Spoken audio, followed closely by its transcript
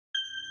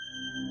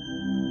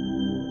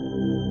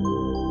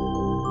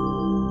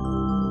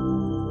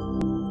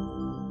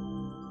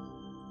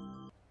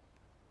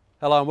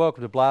Hello and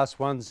welcome to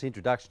BlastOne's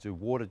introduction to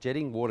water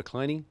jetting, water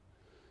cleaning.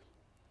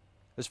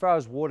 As far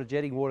as water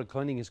jetting, water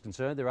cleaning is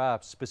concerned, there are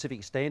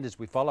specific standards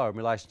we follow in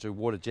relation to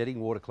water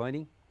jetting, water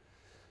cleaning.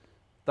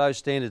 Those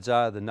standards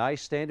are the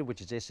NACE standard,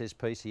 which is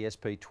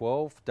SSPC-SP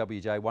 12,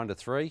 WJ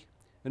 1-3,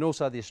 and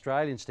also the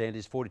Australian standard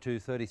is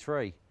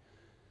 4233.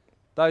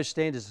 Those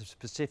standards are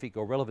specific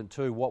or relevant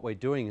to what we're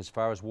doing as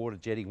far as water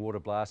jetting, water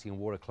blasting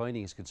and water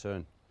cleaning is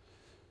concerned.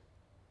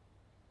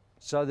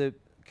 So the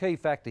key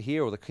factor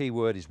here, or the key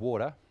word, is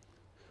water.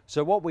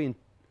 So what we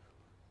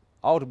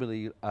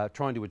ultimately are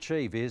trying to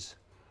achieve is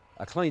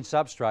a clean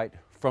substrate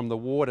from the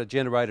water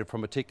generated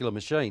from a particular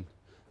machine.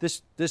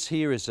 This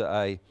here is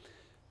a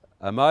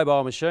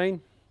mobile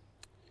machine.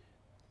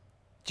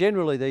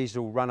 Generally these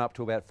will run up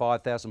to about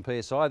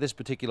 5,000 psi. This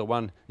particular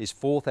one is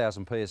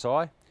 4,000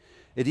 psi.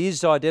 It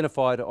is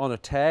identified on a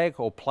tag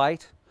or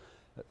plate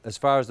as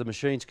far as the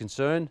machine's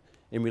concerned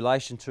in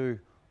relation to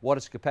what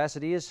its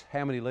capacity is,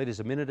 how many litres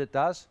a minute it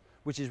does,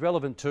 which is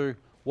relevant to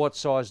what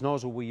size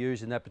nozzle we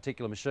use in that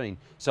particular machine.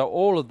 So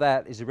all of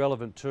that is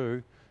irrelevant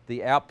to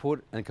the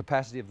output and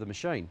capacity of the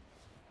machine.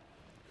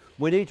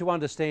 We need to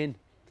understand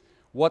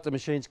what the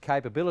machine's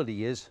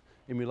capability is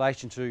in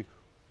relation to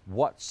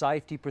what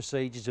safety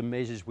procedures and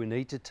measures we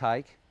need to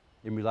take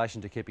in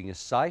relation to keeping us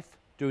safe,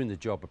 doing the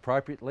job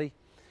appropriately,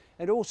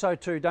 and also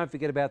too, don't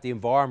forget about the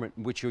environment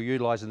in which you're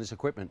utilising this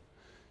equipment.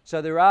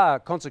 So there are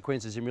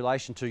consequences in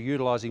relation to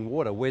utilising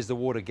water. Where's the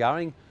water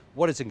going?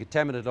 What is the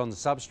contaminant on the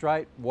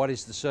substrate? What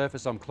is the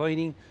surface I'm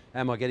cleaning?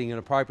 Am I getting an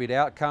appropriate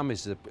outcome?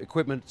 Is the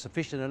equipment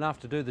sufficient enough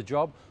to do the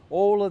job?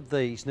 All of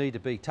these need to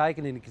be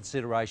taken into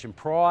consideration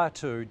prior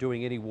to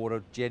doing any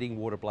water jetting,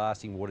 water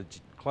blasting, water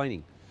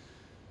cleaning.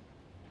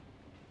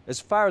 As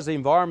far as the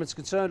environment's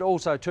concerned,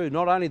 also too,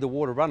 not only the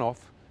water runoff,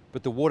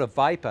 but the water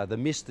vapour, the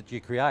mist that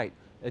you create.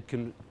 It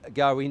can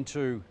go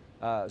into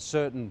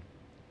certain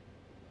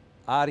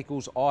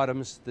articles,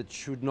 items that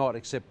should not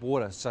accept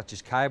water, such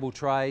as cable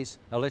trays,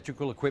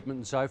 electrical equipment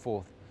and so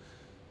forth.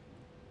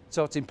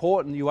 So it's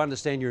important you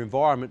understand your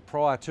environment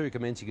prior to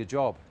commencing a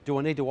job. Do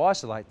I need to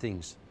isolate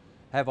things?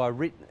 Have I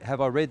read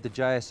the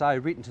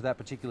JSA written to that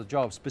particular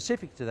job,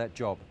 specific to that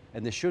job?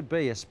 And there should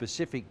be a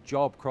specific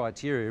job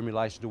criteria in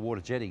relation to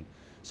water jetting.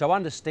 So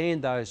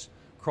understand those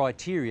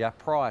criteria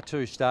prior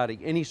to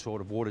starting any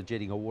sort of water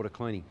jetting or water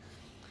cleaning.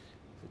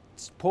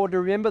 It's important to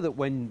remember that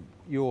when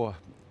you're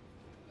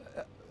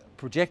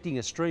projecting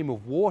a stream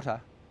of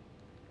water,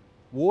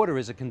 water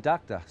is a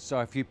conductor. So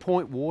if you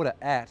point water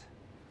at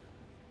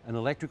an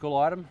electrical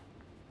item,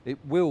 it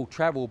will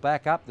travel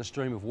back up the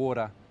stream of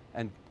water,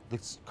 and the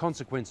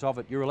consequence of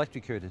it, you're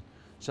electrocuted.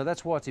 So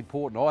that's why it's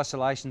important.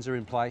 Isolations are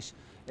in place.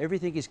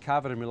 Everything is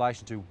covered in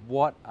relation to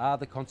what are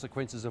the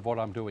consequences of what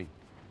I'm doing.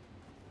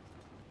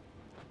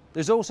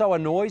 There's also a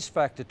noise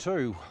factor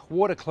too.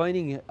 Water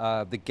cleaning,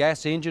 the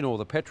gas engine or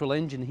the petrol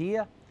engine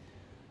here,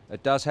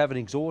 it does have an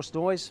exhaust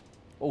noise.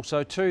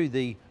 Also too,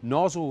 the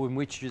nozzle in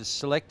which is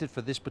selected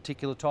for this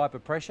particular type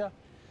of pressure,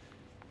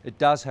 it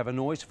does have a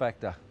noise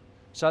factor.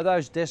 So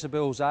those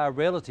decibels are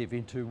relative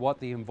into what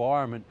the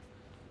environment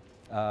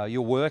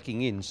you're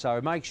working in.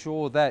 So make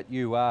sure that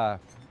you are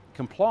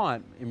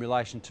compliant in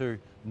relation to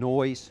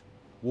noise,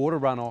 water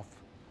runoff,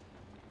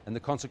 and the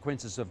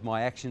consequences of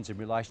my actions in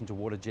relation to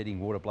water jetting,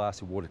 water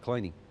blasting, water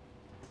cleaning.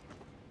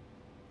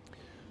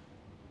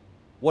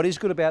 What is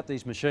good about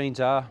these machines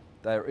are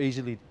they're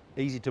easy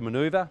to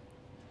manoeuvre,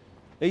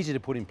 easy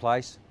to put in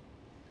place,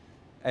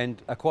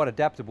 and are quite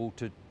adaptable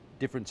to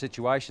different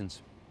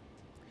situations.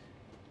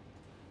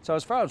 So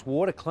as far as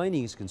water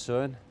cleaning is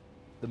concerned,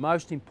 the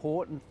most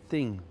important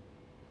thing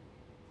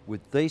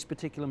with these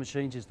particular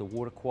machines is the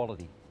water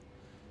quality.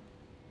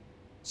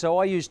 So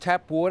I use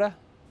tap water,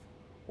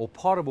 or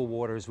potable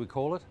water as we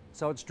call it,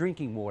 so it's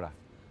drinking water.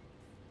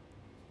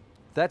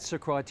 That's the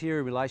criteria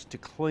in relation to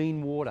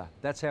clean water.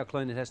 That's how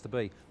clean it has to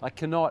be. I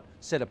cannot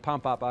set a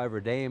pump up over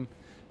a dam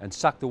and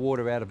suck the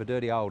water out of a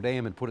dirty old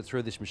dam and put it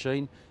through this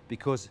machine,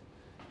 because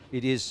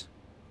it is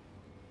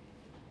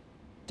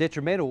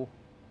detrimental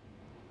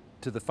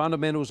to the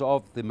fundamentals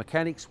of the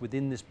mechanics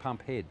within this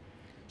pump head.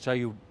 So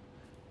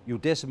you'll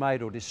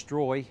decimate or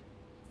destroy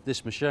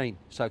this machine.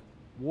 So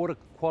water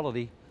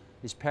quality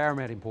is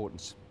paramount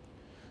importance.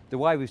 The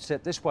way we've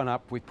set this one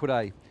up, we put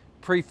a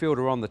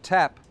pre-filter on the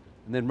tap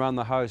and then run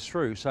the hose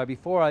through. So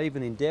before I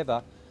even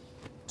endeavour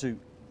to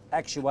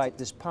actuate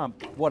this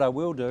pump, what I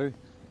will do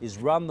is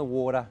run the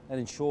water and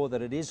ensure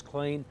that it is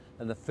clean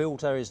and the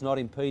filter is not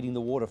impeding the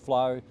water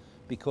flow,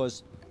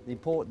 because the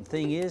important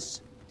thing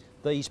is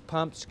these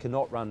pumps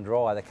cannot run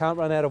dry. They can't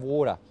run out of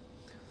water.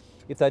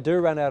 If they do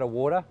run out of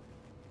water,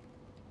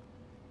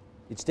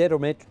 it's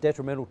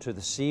detrimental to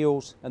the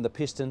seals and the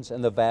pistons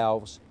and the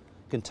valves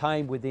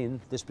contained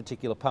within this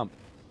particular pump.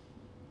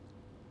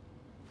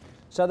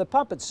 So the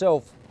pump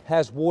itself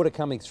has water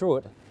coming through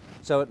it,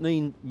 so it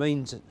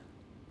means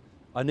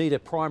I need a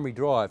primary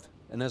drive.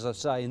 And as I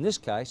say, in this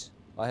case,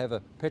 I have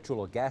a petrol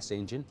or gas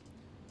engine.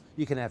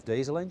 You can have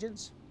diesel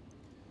engines.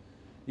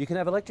 You can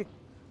have electric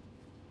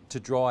to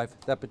drive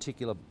that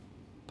particular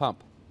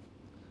pump.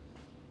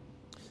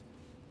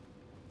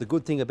 The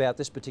good thing about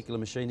this particular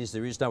machine is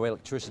there is no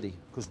electricity,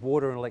 because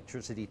water and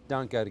electricity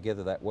don't go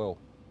together that well.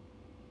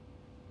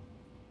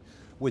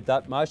 With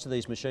that, most of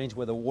these machines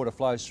where the water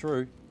flows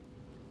through,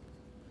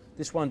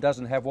 this one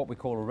doesn't have what we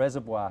call a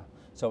reservoir,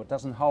 so it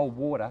doesn't hold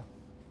water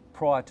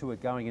prior to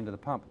it going into the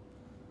pump.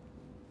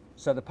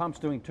 So the pump's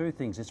doing two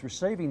things. It's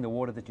receiving the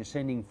water that you're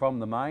sending from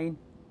the main,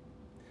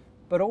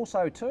 but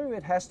also too,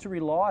 it has to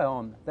rely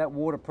on that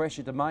water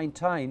pressure to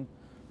maintain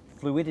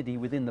fluidity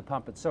within the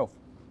pump itself.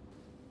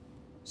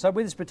 So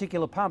with this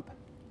particular pump,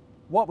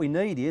 what we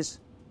need is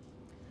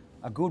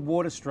a good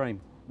water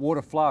stream,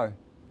 water flow,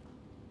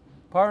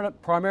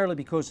 primarily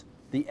because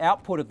the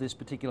output of this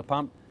particular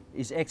pump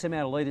is X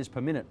amount of litres per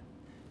minute.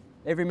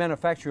 Every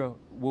manufacturer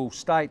will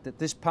state that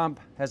this pump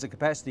has a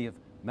capacity of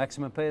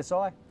maximum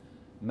PSI,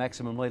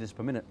 maximum litres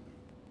per minute.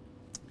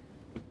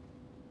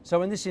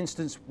 So in this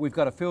instance, we've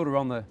got a filter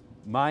on the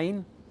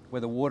main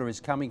where the water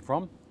is coming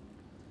from.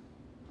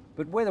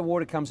 But where the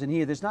water comes in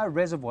here, there's no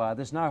reservoir,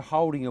 there's no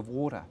holding of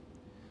water.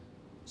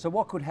 So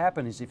what could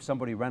happen is if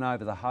somebody ran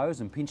over the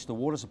hose and pinched the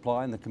water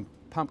supply and the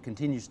pump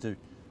continues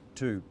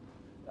to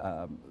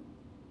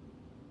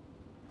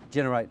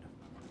generate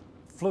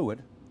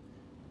fluid,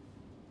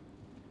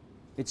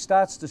 it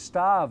starts to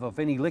starve of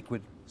any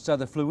liquid, so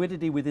the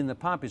fluidity within the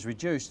pump is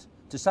reduced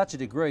to such a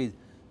degree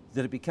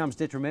that it becomes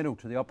detrimental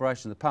to the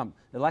operation of the pump.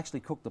 It'll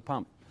actually cook the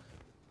pump.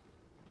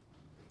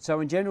 So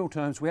in general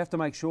terms, we have to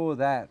make sure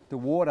that the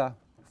water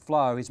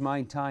flow is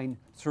maintained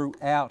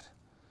throughout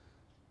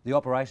the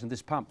operation of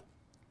this pump.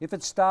 If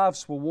it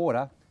starves for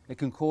water, it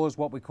can cause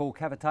what we call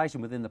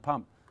cavitation within the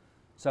pump.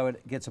 So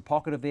it gets a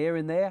pocket of air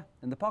in there,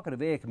 and the pocket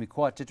of air can be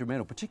quite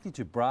detrimental, particularly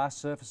to brass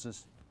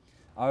surfaces,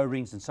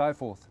 O-rings and so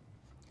forth.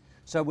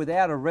 So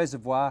without a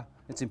reservoir,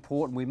 it's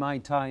important we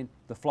maintain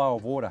the flow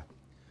of water.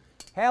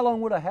 How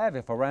long would I have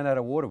if I ran out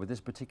of water with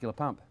this particular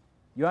pump?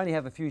 You only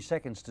have a few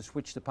seconds to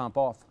switch the pump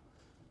off.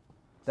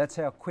 That's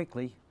how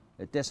quickly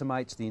it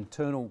decimates the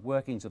internal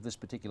workings of this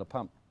particular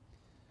pump.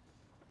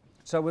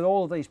 So with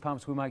all of these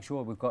pumps, we make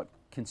sure we've got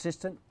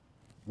consistent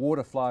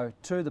water flow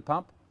to the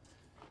pump,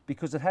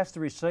 because it has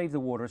to receive the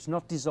water. It's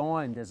not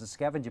designed as a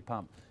scavenger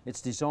pump. It's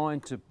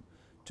designed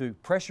to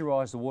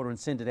pressurise the water and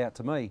send it out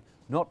to me,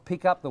 not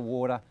pick up the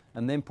water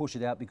and then push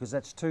it out, because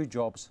that's two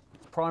jobs.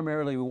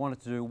 Primarily, we want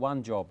it to do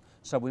one job.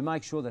 So we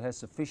make sure that it has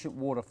sufficient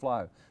water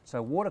flow.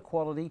 So water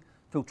quality,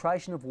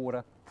 filtration of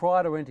water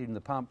prior to entering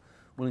the pump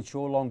will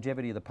ensure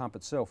longevity of the pump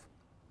itself.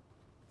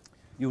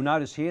 You'll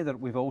notice here that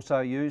we've also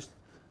used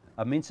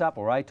a mince-up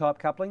or A-type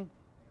coupling.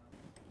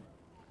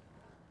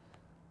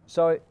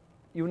 So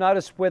you'll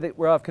notice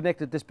where I've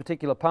connected this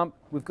particular pump,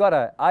 we've got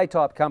a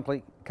A-type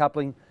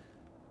coupling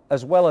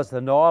as well as the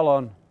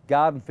nylon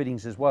garden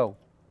fittings as well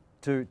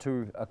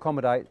to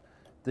accommodate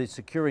the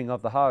securing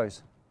of the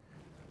hose.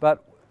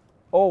 But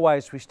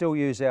always we still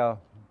use our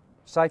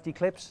safety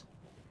clips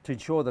to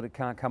ensure that it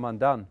can't come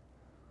undone.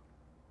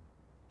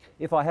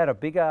 If I had a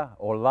bigger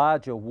or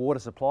larger water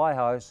supply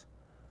hose,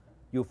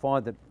 you'll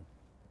find that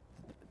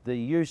the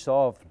use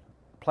of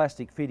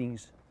plastic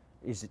fittings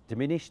is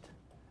diminished,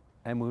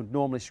 and we would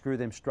normally screw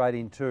them straight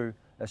into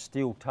a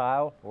steel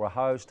tail or a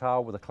hose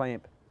tail with a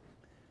clamp,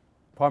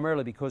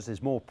 primarily because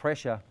there's more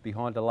pressure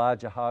behind a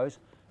larger hose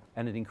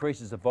and it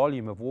increases the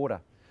volume of water.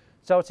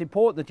 So it's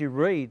important that you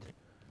read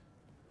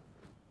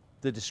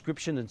the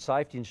description and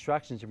safety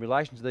instructions in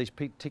relation to these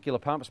particular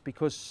pumps,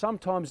 because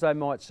sometimes they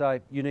might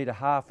say you need a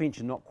 1/2 inch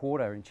and not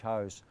 1/4 inch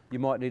hose. You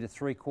might need a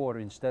 3/4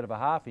 instead of a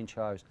 1/2 inch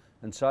hose,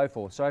 and so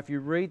forth. So if you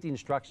read the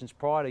instructions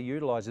prior to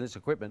utilising this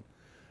equipment,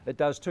 it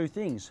does two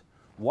things.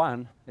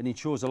 One, it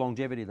ensures the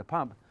longevity of the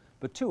pump,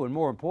 but two, and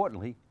more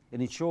importantly,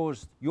 it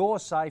ensures your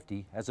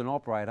safety as an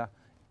operator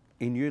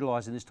in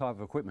utilising this type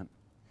of equipment.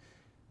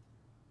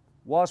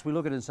 Whilst we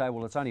look at it and say,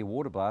 well, it's only a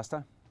water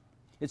blaster,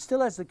 it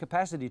still has the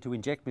capacity to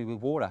inject me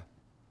with water.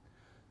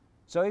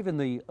 So even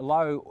the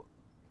low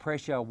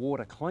pressure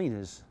water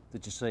cleaners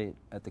that you see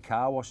at the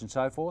car wash and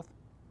so forth,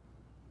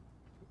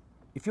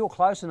 if you're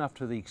close enough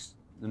to the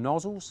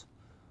nozzles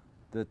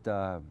that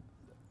are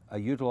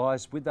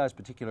utilised with those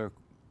particular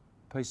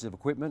pieces of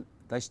equipment,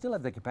 they still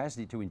have the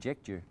capacity to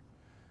inject you.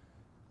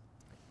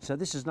 So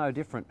this is no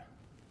different.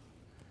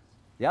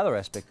 The other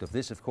aspect of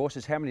this, of course,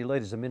 is how many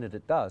litres a minute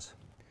it does.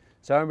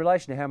 So in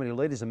relation to how many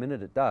litres a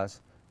minute it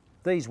does,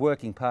 these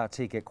working parts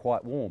here get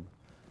quite warm.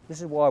 This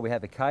is why we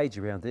have a cage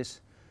around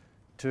this,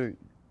 to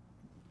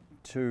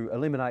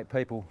eliminate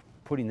people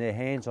putting their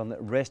hands on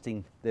that,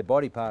 resting their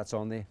body parts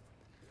on there.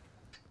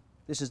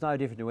 This is no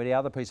different to any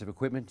other piece of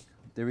equipment.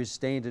 There is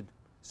standard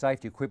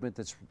safety equipment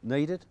that's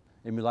needed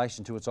in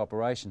relation to its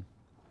operation.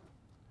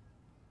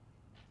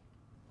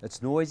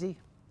 It's noisy,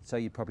 so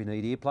you probably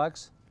need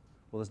earplugs.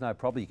 Well, there's no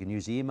problem. You can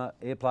use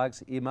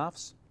earplugs,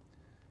 earmuffs.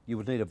 You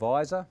would need a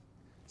visor,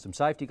 some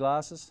safety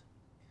glasses,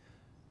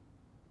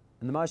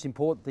 and the most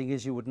important thing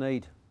is you would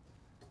need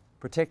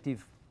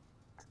protective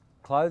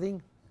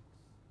clothing,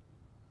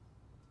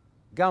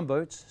 gum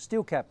boots,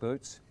 steel cap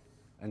boots,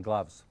 and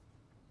gloves.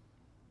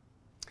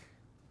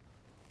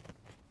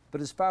 But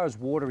as far as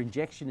water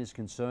injection is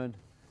concerned,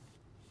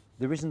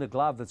 there isn't a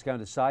glove that's going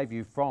to save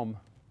you from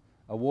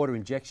a water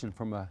injection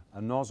from a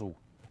nozzle,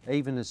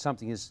 even as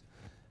something as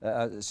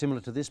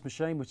similar to this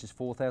machine, which is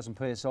 4,000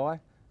 psi,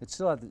 it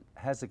still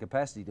has the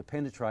capacity to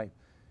penetrate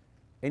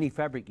any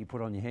fabric you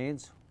put on your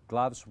hands,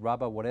 gloves,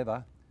 rubber,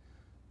 whatever,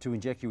 to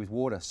inject you with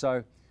water.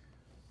 So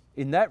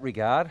in that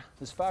regard,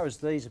 as far as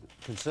these are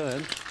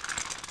concerned,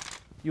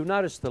 you'll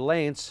notice the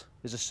lance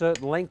is a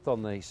certain length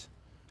on these.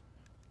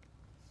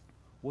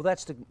 Well,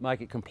 that's to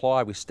make it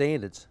comply with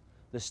standards.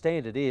 The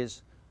standard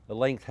is the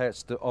length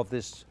of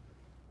this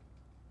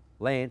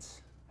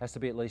lance has to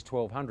be at least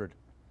 1200.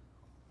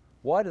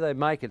 Why do they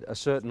make it a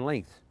certain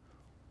length?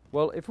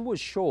 Well, if it was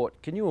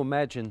short, can you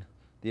imagine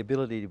the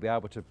ability to be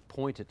able to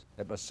point it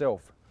at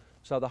myself?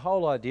 So the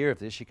whole idea of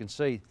this, you can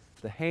see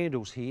the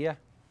handle's here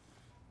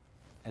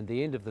and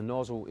the end of the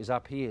nozzle is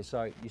up here.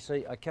 So you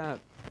see, I can't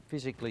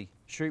physically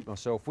shoot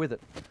myself with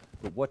it.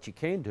 But what you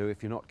can do,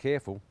 if you're not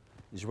careful,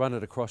 is run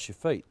it across your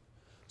feet.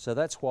 So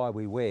that's why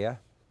we wear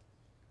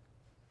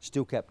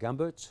steel cap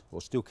gumboots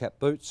or steel cap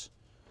boots.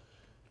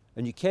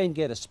 And you can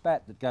get a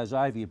spat that goes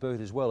over your boot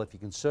as well if you're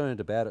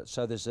concerned about it.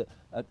 So there's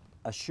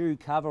a shoe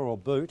cover or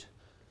boot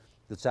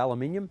that's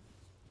aluminium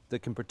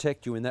that can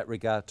protect you in that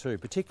regard too,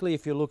 particularly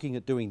if you're looking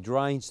at doing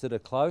drains that are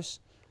close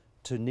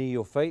to near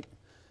your feet.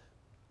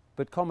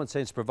 But common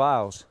sense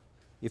prevails.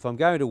 If I'm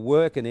going to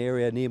work an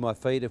area near my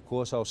feet, of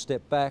course, I'll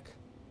step back,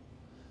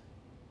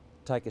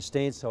 take a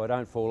stance so I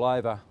don't fall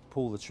over,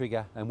 pull the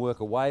trigger and work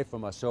away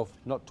from myself,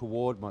 not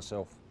toward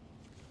myself.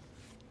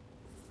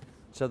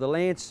 So the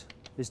lance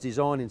is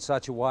designed in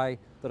such a way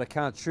that I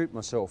can't shoot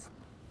myself.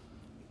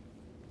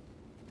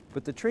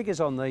 But the triggers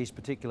on these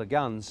particular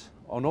guns,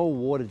 on all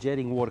water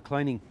jetting, water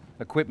cleaning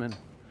equipment,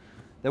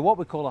 they're what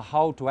we call a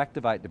hold to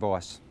activate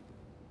device.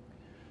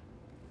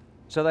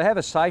 So they have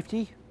a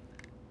safety.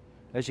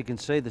 As you can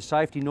see, the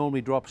safety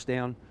normally drops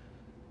down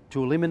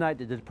to eliminate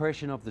the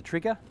depression of the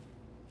trigger.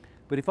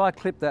 But if I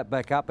clip that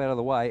back up out of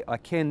the way, I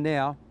can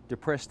now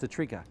depress the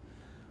trigger.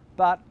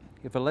 But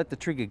if I let the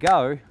trigger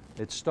go,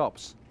 it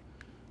stops.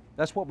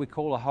 That's what we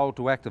call a hold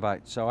to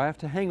activate. So I have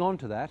to hang on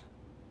to that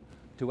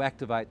to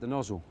activate the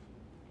nozzle.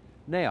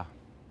 Now,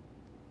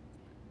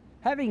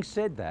 having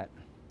said that,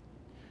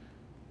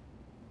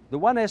 the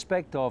one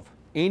aspect of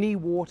any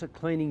water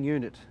cleaning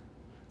unit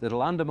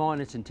that'll undermine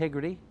its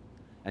integrity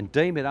and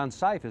deem it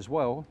unsafe as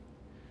well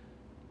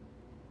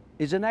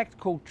is an act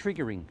called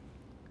triggering.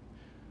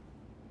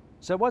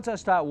 So once I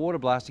start water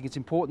blasting, it's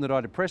important that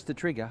I depress the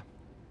trigger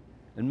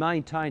and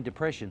maintain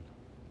depression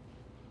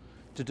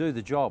to do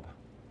the job.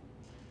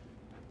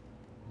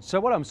 So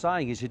what I'm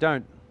saying is you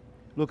don't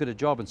look at a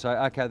job and say,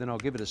 okay, then I'll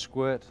give it a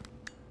squirt,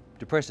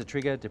 depress the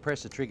trigger,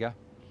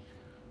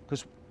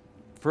 because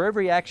for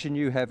every action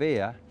you have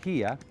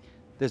here,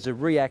 there's a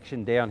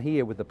reaction down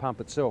here with the pump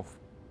itself.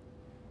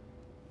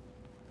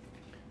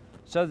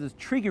 So the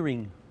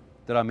triggering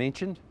that I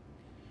mentioned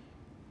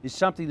is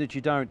something that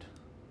you don't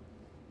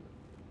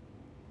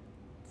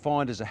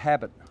find as a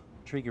habit,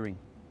 triggering,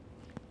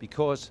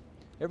 because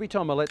every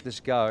time I let this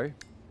go,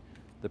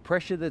 the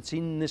pressure that's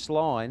in this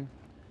line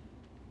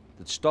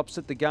that stops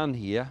at the gun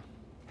here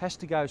has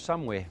to go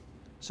somewhere.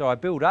 So I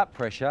build up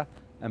pressure,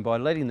 and by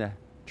letting the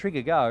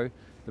trigger go,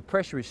 the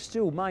pressure is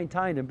still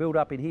maintained and built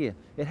up in here.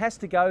 It has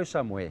to go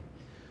somewhere.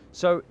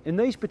 So in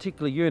these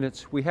particular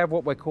units, we have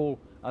what we call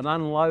an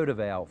unloader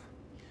valve.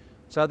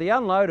 So the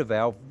unloader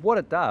valve, what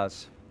it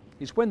does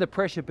is when the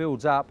pressure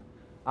builds up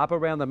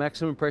around the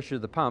maximum pressure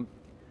of the pump,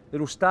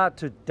 it'll start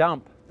to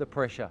dump the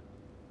pressure.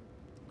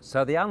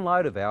 So the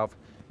unloader valve,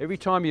 every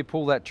time you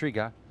pull that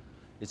trigger,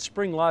 it's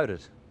spring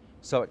loaded.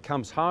 So it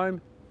comes home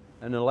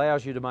and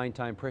allows you to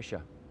maintain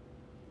pressure.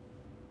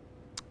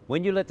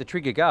 When you let the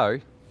trigger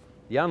go,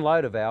 the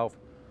unloader valve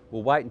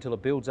will wait until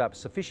it builds up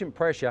sufficient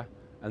pressure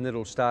and then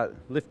it'll start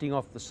lifting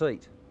off the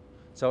seat.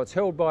 So it's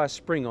held by a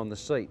spring on the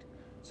seat.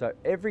 So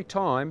every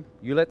time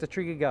you let the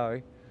trigger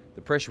go,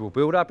 the pressure will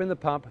build up in the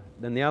pump,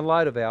 then the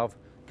unloader valve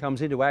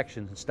comes into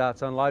action and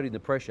starts unloading the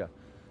pressure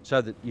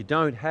so that you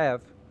don't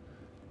have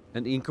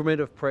an increment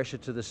of pressure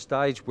to the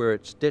stage where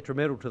it's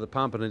detrimental to the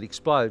pump and it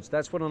explodes.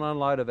 That's what an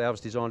unloader valve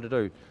is designed to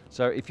do.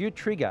 So if you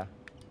trigger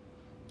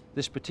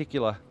this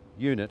particular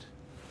unit,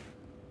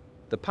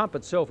 the pump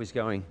itself is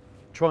trying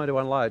to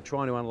unload,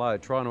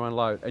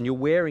 and you're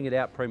wearing it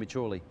out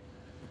prematurely.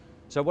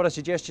 So what I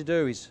suggest you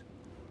do is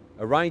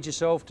arrange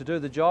yourself to do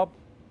the job,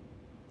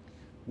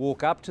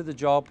 walk up to the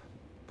job,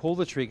 pull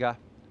the trigger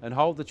and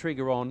hold the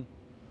trigger on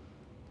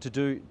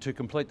to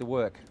complete the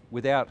work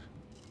without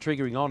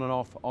triggering on and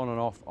off, on and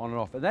off, on and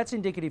off. And that's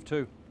indicative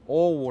to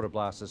all water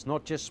blasters,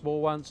 not just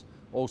small ones,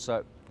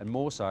 also, and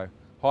more so,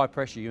 high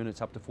pressure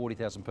units up to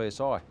 40,000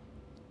 psi.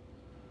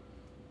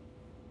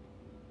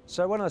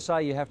 So when I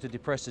say you have to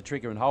depress the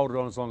trigger and hold it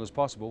on as long as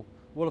possible,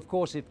 well, of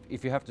course,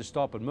 if you have to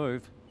stop and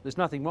move, there's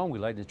nothing wrong with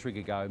letting the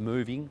trigger go,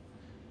 moving,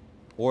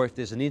 or if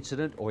there's an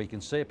incident or you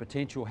can see a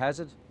potential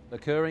hazard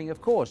occurring,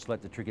 of course,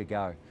 let the trigger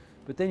go.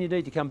 But then you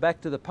need to come back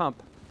to the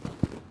pump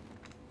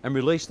and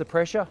release the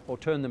pressure or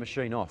turn the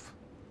machine off.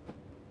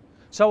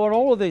 So on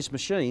all of these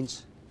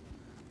machines,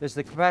 there's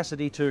the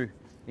capacity to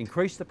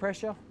increase the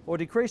pressure or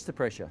decrease the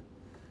pressure.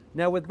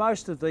 Now with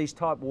most of these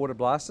type water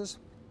blasters,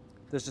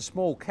 there's a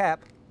small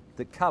cap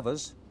that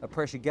covers a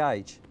pressure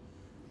gauge.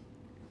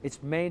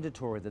 It's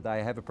mandatory that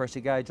they have a pressure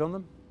gauge on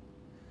them.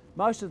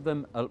 Most of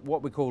them are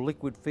what we call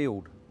liquid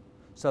filled.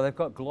 So they've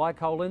got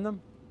glycol in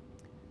them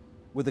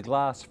with a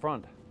glass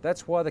front.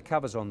 That's why the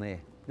cover's on there.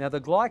 Now the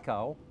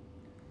glycol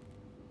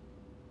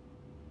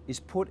is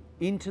put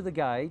into the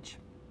gauge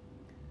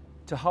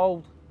to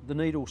hold the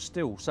needle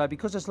still. So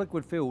because it's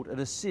liquid filled, it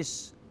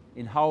assists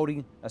in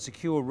holding a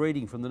secure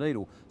reading from the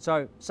needle.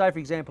 So say for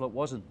example it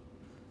wasn't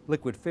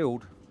liquid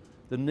filled,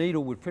 the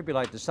needle would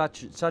fibrillate to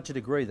such a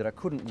degree that I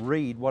couldn't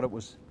read what it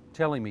was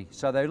telling me.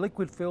 So they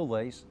liquid fill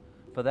these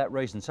for that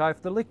reason. So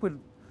if the liquid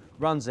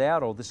runs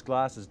out or this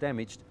glass is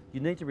damaged,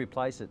 you need to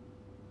replace it.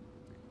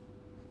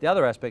 The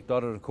other aspect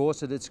of it, of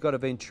course, is it's got a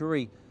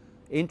venturi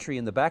entry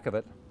in the back of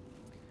it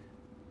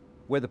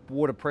where the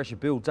water pressure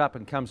builds up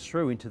and comes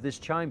through into this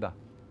chamber.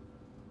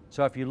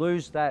 So if you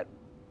lose that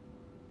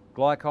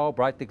glycol,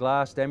 break the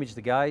glass, damage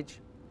the gauge,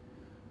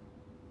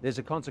 there's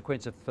a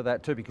consequence for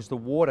that too, because the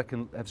water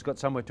has got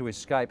somewhere to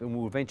escape and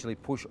will eventually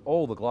push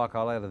all the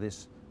glycol out of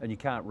this and you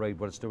can't read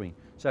what it's doing.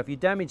 So if you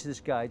damage this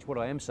gauge, what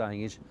I am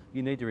saying is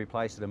you need to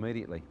replace it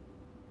immediately.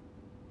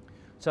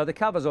 So the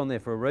cover's on there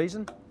for a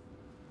reason.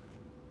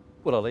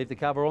 Will I leave the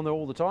cover on there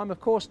all the time?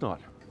 Of course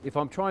not. If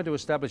I'm trying to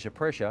establish a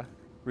pressure,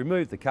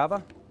 remove the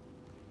cover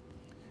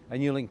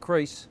and you'll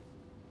increase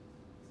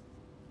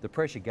the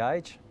pressure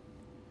gauge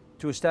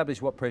to establish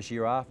what pressure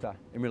you're after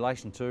in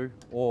relation to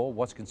or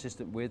what's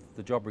consistent with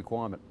the job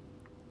requirement.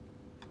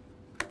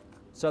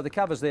 So the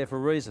cover's there for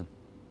a reason.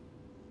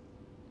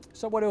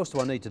 So what else do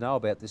I need to know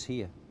about this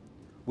here?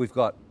 We've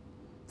got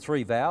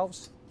 3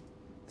 valves,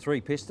 3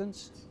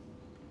 pistons,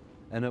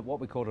 and what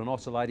we call an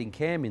oscillating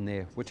cam in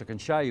there, which I can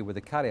show you with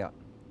a cutout.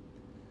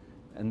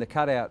 And the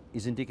cutout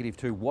is indicative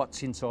to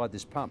what's inside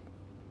this pump.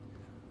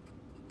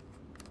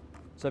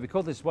 So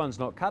because this one's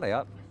not cut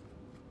out,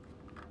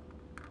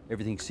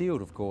 everything's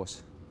sealed, of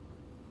course.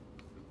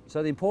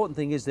 So the important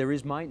thing is there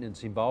is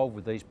maintenance involved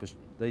with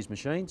these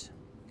machines,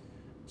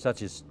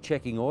 such as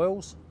checking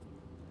oils,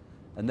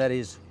 and that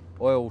is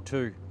oil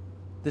to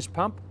this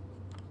pump.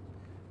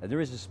 And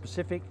there is a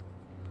specific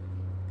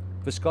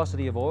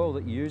viscosity of oil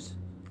that you use.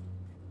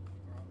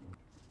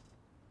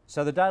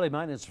 So the daily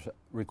maintenance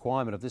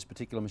requirement of this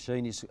particular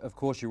machine is, of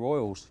course, your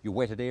oils, your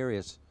wetted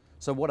areas.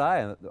 So what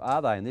are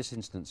they in this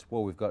instance?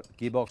 Well, we've got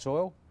gearbox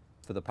oil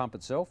for the pump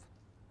itself,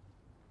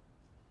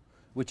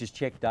 which is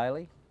checked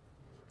daily.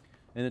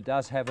 And it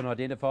does have an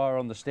identifier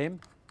on the stem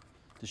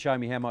to show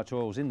me how much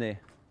oil's in there.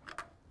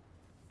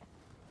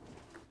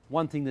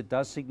 One thing that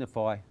does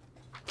signify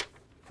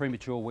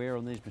premature wear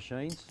on these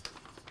machines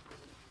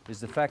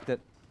is the fact that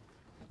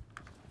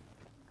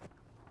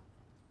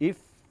if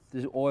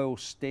the oil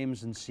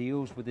stems and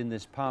seals within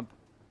this pump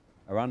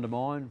are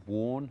undermined,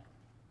 worn,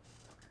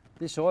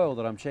 this oil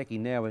that I'm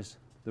checking now is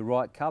the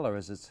right colour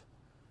as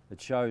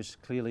it shows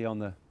clearly on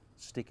the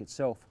stick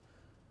itself.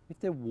 If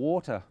the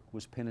water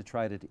was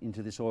penetrated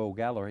into this oil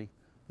gallery,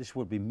 this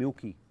would be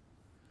milky.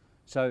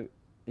 So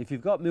if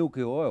you've got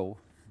milky oil,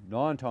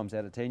 9 times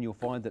out of 10 you'll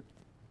find that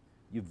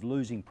you're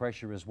losing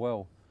pressure as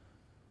well.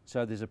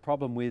 So there's a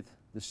problem with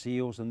the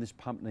seals and this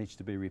pump needs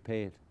to be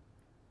repaired.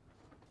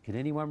 Can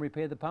anyone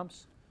repair the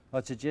pumps?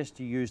 I'd suggest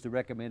you use the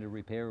recommended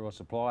repairer or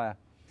supplier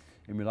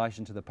in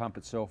relation to the pump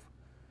itself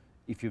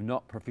if you're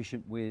not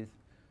proficient with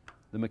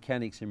the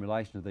mechanics in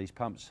relation to these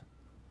pumps.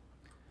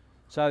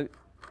 So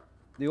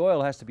the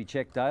oil has to be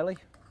checked daily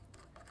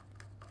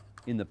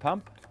in the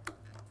pump,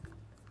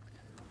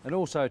 and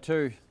also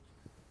to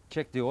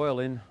check the oil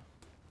in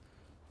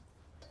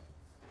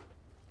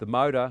the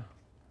motor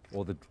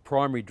or the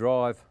primary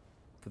drive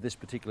for this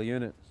particular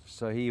unit.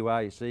 So here you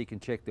are, you see, you can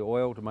check the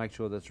oil to make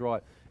sure that's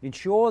right.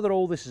 Ensure that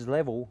all this is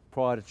level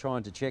prior to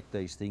trying to check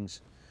these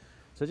things.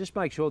 So just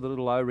make sure the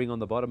little O-ring on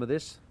the bottom of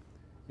this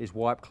is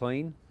wiped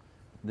clean.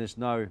 There's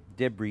no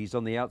debris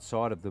on the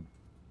outside of the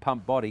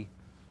pump body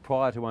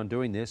prior to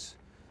undoing this,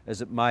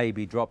 as it may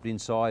be dropped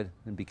inside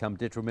and become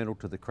detrimental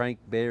to the crank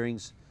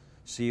bearings,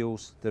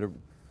 seals that are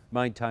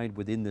maintained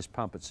within this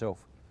pump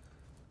itself.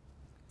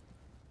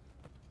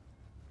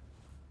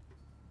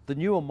 The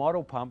newer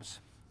model pumps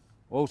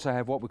also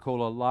have what we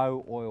call a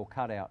low oil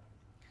cutout.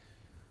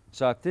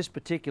 So if this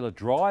particular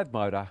drive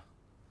motor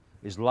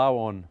is low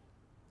on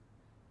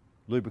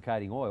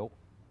lubricating oil,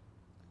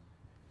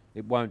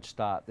 it won't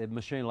start. The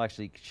machine will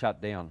actually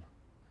shut down.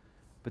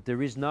 But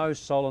there is no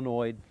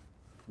solenoid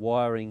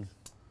wiring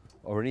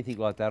or anything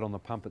like that on the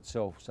pump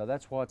itself. So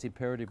that's why it's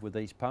imperative with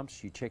these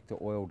pumps you check the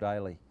oil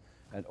daily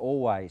and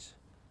always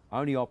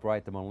only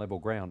operate them on level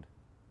ground.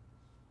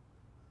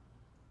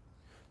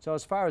 So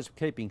as far as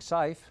keeping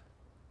safe,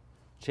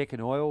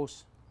 checking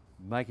oils,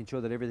 making sure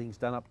that everything's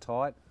done up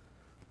tight,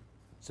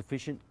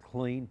 sufficient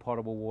clean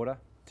potable water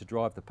to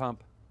drive the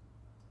pump.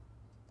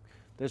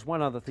 There's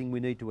one other thing we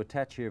need to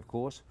attach here, of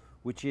course,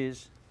 which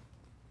is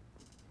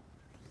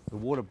the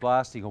water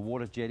blasting or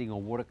water jetting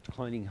or water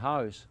cleaning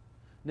hose.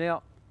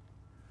 Now,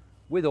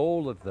 with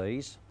all of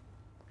these,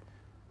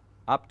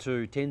 up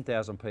to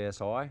 10,000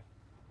 psi,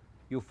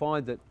 you'll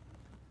find that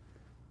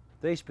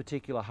these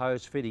particular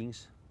hose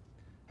fittings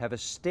have a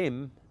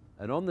stem,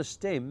 and on the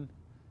stem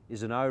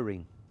is an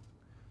O-ring.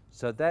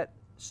 So that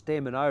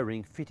stem and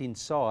O-ring fit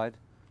inside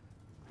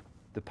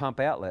the pump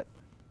outlet.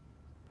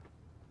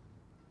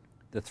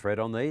 The thread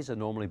on these are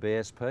normally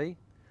BSP,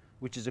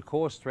 which is a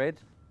coarse thread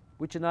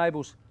which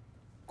enables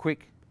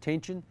quick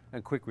tension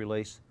and quick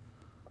release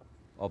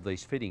of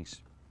these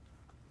fittings.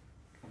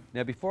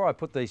 Now, before I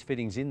put these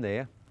fittings in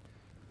there,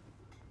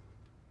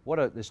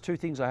 there's two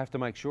things I have to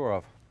make sure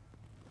of.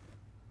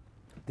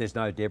 There's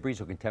no debris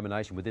or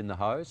contamination within the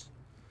hose.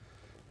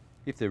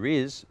 If there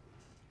is,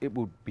 it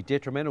will be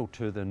detrimental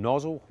to the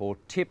nozzle or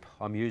tip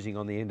I'm using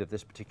on the end of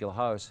this particular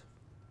hose.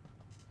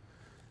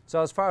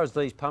 So as far as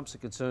these pumps are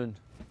concerned,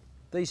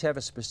 these have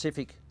a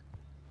specific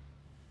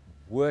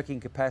working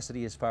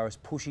capacity as far as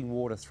pushing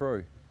water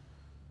through.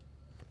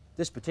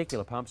 This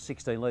particular pump's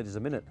 16 litres a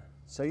minute.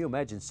 So you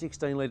imagine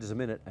 16 litres a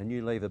minute and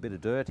you leave a bit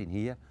of dirt in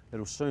here,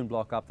 it'll soon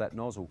block up that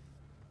nozzle.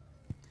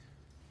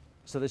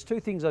 So there's two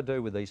things I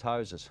do with these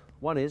hoses.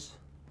 One is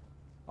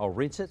I'll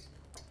rinse it,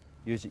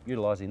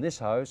 utilising this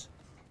hose,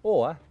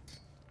 or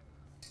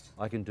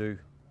I can do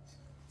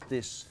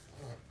this.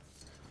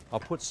 I'll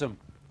put some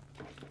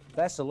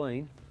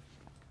Vaseline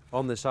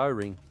on this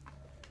O-ring.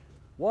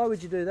 Why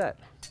would you do that?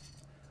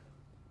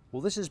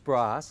 Well, this is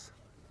brass,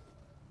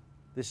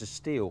 this is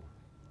steel,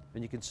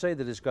 and you can see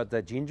that it's got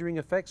that gingering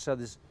effect, so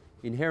there's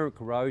inherent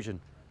corrosion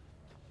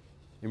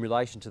in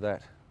relation to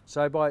that.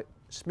 So by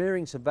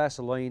smearing some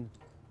Vaseline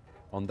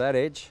on that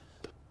edge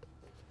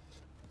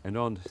and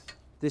on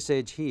this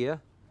edge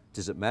here,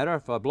 does it matter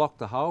if I block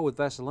the hole with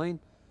Vaseline?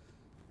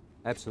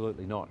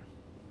 Absolutely not.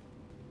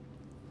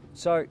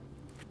 So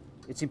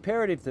it's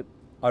imperative that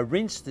I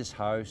rinse this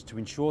hose to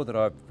ensure that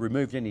I've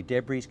removed any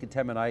debris,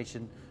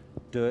 contamination,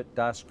 dirt,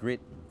 dust, grit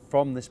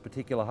from this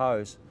particular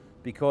hose,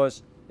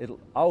 because it'll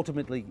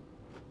ultimately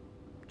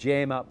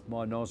jam up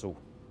my nozzle.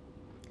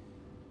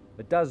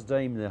 It does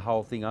deem the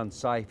whole thing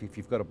unsafe if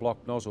you've got a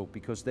blocked nozzle,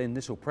 because then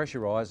this will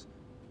pressurise,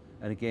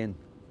 and again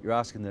you're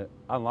asking the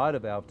unloader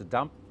valve to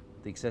dump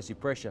the excessive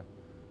pressure.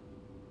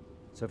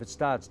 So if it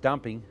starts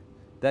dumping,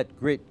 that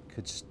grit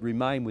could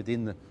remain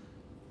within the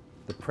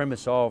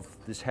premise of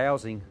this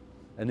housing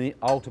and then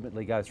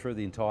ultimately go through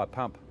the entire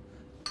pump.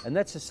 And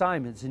that's the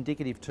same, it's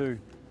indicative to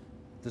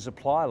the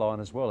supply line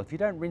as well. If you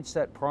don't rinse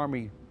that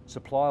primary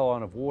supply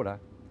line of water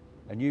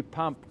and you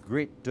pump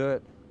grit,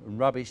 dirt and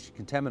rubbish,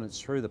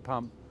 contaminants through the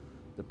pump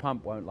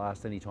won't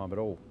last any time at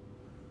all.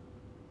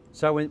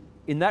 So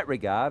in that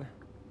regard,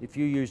 if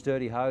you use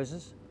dirty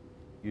hoses,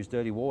 use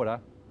dirty water,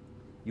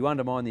 you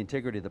undermine the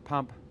integrity of the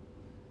pump,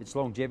 its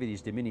longevity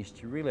is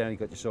diminished, you really only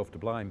got yourself to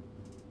blame.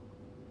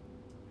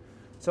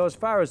 So as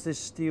far as this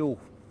steel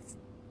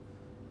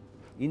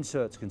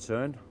insert's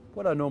concerned,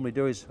 what I normally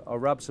do is I'll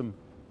rub some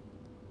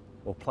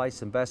or place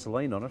some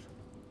Vaseline on it,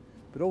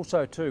 but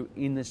also too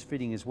in this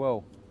fitting as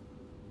well,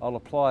 I'll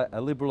apply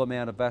a liberal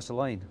amount of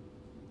Vaseline.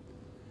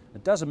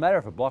 It doesn't matter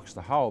if it blocks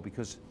the hole,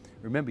 because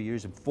remember you're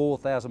using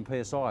 4,000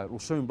 psi, it will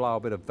soon blow a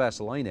bit of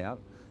Vaseline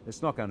out.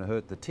 It's not going to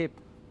hurt the tip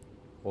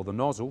or the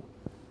nozzle.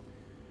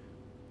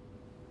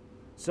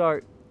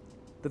 So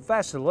the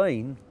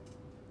Vaseline,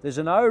 there's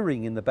an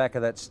O-ring in the back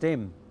of that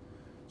stem.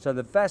 So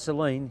the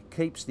Vaseline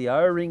keeps the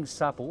O-ring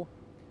supple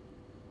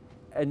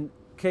and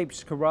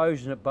keeps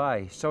corrosion at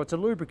bay. So it's a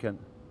lubricant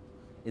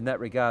in that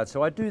regard.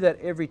 So I do that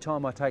every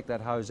time I take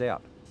that hose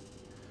out.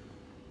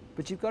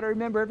 But you've got to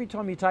remember, every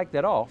time you take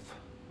that off,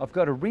 I've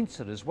got to rinse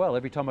it as well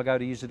every time I go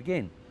to use it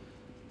again.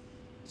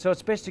 So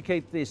it's best to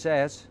keep this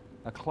as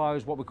a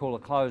closed, what we call a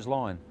closed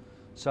line.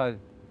 So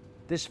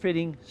this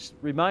fitting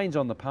remains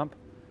on the pump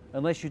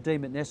unless you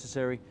deem it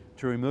necessary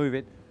to remove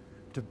it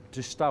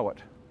to stow it.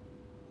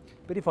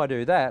 But if I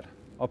do that,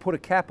 I'll put a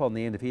cap on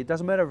the end of here. It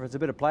doesn't matter if it's a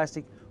bit of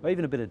plastic or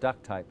even a bit of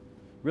duct tape.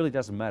 Really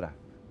doesn't matter.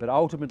 But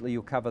ultimately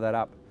you'll cover that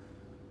up.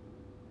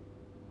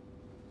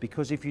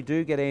 Because if you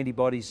do get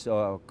antibodies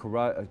or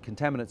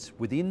contaminants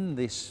within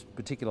this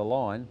particular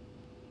line,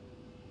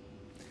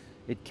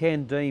 it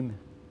can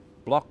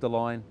block the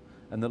line,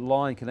 and the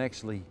line can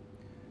actually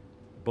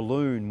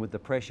balloon with the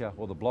pressure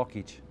or the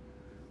blockage,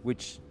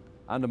 which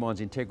undermines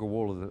the integral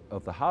wall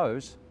of the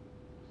hose,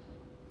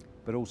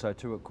 but also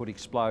too it could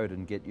explode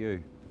and get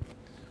you.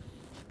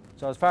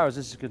 So as far as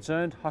this is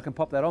concerned, I can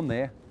pop that on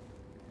there,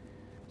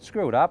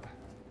 screw it up,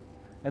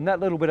 and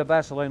that little bit of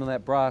Vaseline on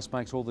that brass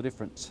makes all the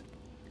difference.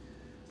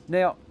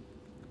 Now,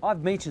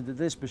 I've mentioned that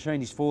this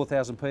machine is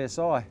 4,000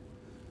 psi.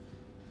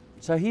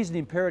 So here's an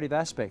imperative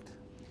aspect.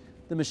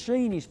 The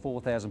machine is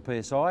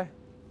 4,000 psi,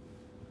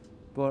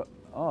 but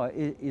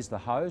is the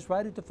hose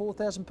rated to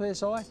 4,000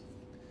 psi?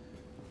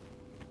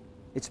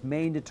 It's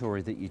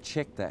mandatory that you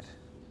check that.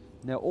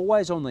 Now,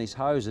 always on these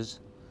hoses,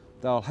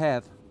 they'll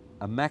have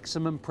a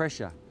maximum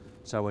pressure.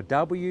 So a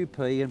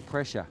WP and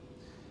pressure.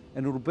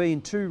 And it'll be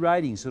in two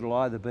ratings. It'll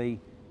either be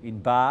in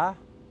bar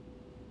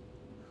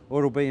or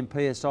it'll be in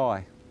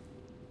PSI.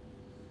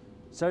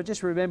 So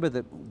just remember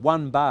that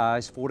 1 bar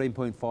is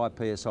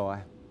 14.5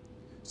 psi.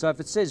 So if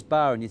it says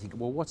bar and you think,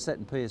 well, what's that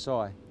in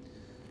PSI?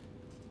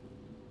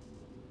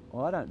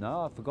 Well, I don't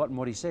know, I've forgotten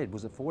what he said.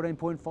 Was it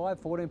 14.5,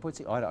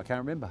 14.6? I can't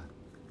remember.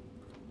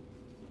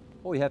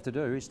 All you have to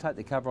do is take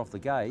the cover off the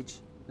gauge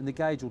and the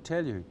gauge will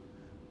tell you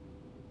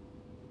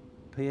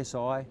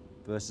PSI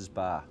versus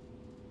bar.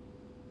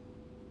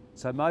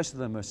 So most of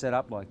them are set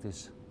up like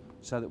this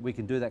so that we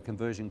can do that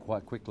conversion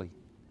quite quickly.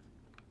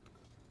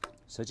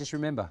 So just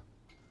remember,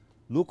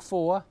 look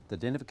for the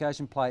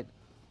identification plate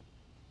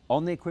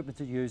on the equipment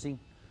that you're using,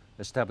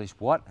 establish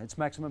what its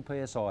maximum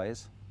PSI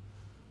is,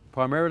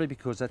 primarily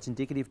because that's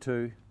indicative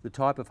to the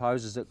type of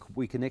hoses that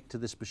we connect to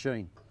this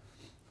machine.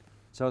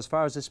 So as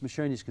far as this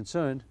machine is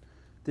concerned,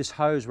 this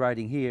hose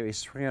rating here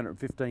is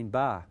 315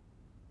 bar.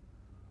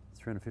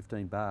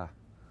 315 bar.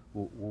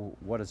 Well,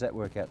 what does that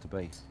work out to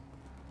be?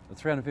 Well,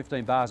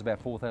 315 bar is about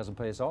 4,000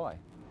 PSI.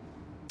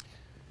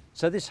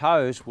 So this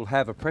hose will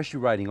have a pressure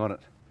rating on it.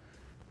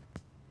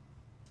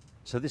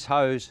 So this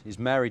hose is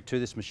married to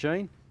this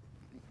machine.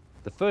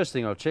 The first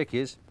thing I'll check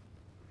is,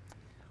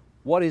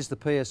 what is the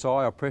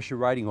PSI or pressure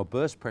rating or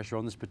burst pressure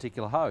on this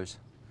particular hose?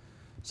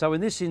 So in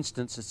this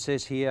instance it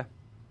says here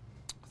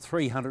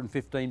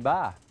 315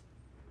 bar.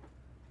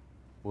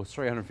 Well,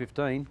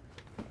 315,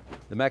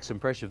 the maximum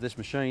pressure of this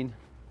machine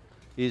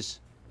is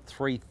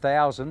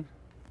 3,000.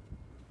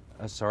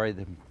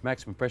 The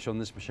maximum pressure on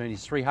this machine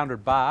is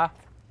 300 bar.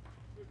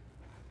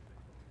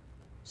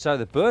 So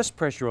the burst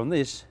pressure on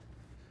this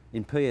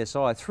in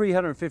PSI,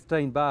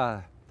 315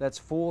 bar, that's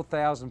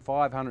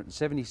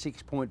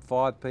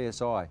 4,576.5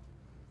 PSI.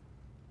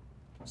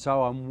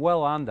 So I'm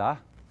well under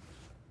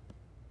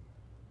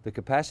the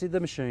capacity of the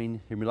machine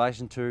in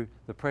relation to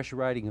the pressure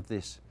rating of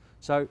this.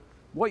 So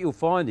what you'll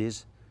find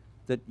is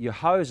that your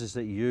hoses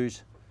that you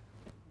use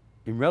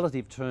in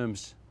relative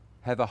terms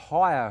have a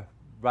higher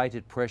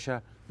rated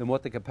pressure than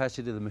what the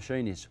capacity of the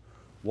machine is.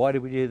 Why do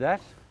we do that?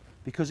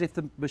 Because if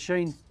the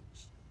machine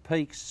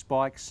peaks,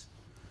 spikes,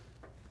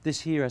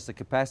 this here has the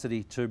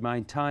capacity to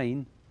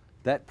maintain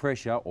that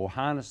pressure or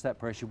harness that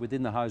pressure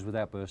within the hose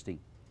without bursting.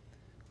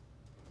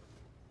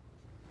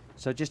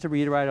 So just to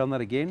reiterate on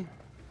that again,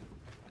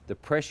 the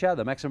pressure,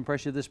 the maximum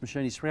pressure of this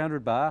machine is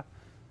 300 bar.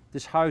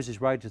 This hose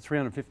is rated to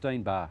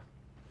 315 bar.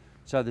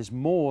 So there's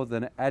more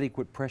than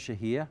adequate pressure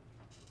here,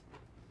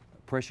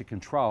 pressure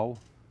control,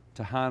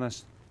 to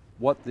harness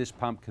what this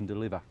pump can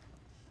deliver.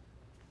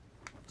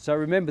 So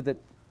remember that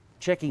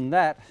checking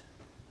that,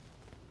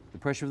 the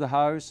pressure of the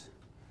hose,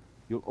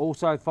 you'll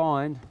also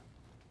find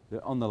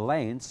that on the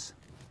lance,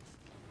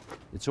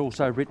 it's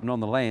also written on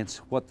the lance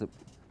what the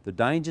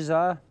dangers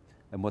are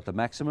and what the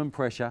maximum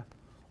pressure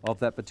of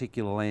that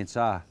particular lance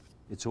are.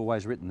 It's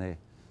always written there.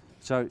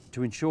 So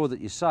to ensure that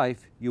you're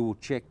safe, you will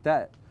check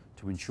that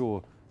to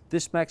ensure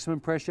this maximum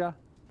pressure,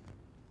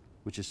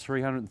 which is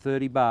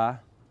 330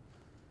 bar,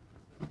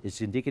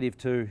 is indicative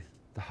to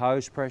the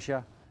hose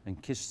pressure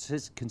and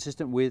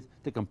consistent with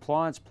the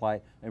compliance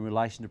plate in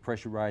relation to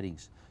pressure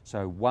ratings.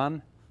 So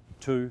 1,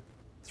 2,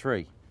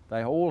 3.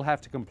 They all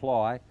have to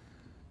comply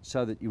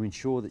so that you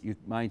ensure that you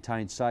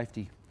maintain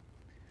safety.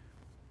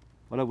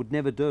 What I would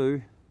never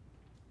do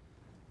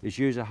is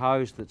use a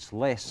hose that's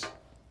less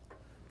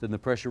than the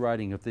pressure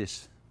rating of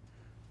this.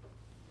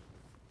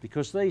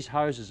 Because these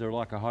hoses are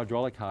like a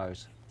hydraulic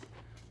hose.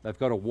 They've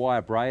got a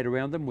wire braid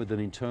around them with an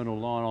internal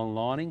line-on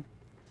lining,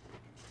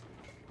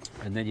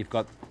 and then you've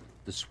got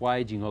the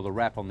swaging or the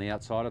wrap on the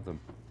outside of them.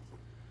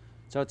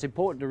 So it's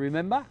important to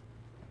remember,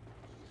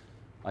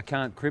 I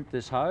can't crimp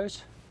this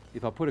hose.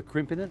 If I put a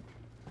crimp in it,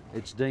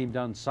 it's deemed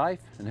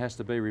unsafe and has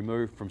to be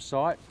removed from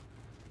site,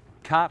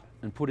 cut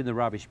and put in the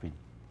rubbish bin.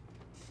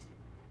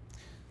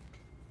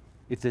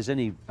 If there's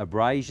any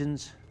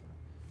abrasions,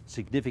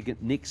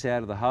 significant nicks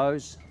out of the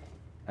hose,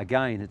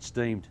 again it's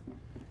deemed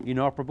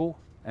inoperable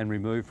and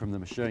removed from the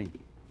machine.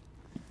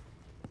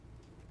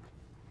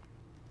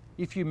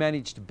 If you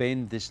manage to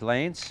bend this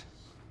lance,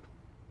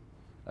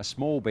 a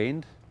small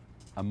bend,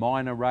 a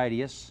minor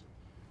radius,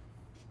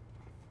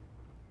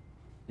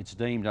 it's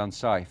deemed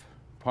unsafe,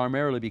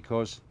 primarily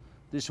because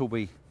this will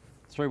be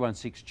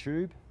 316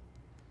 tube,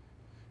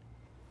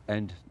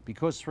 and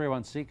because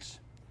 316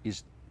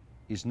 is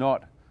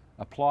not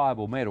a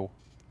pliable metal,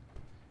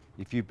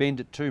 if you bend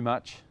it too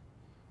much,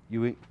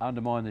 you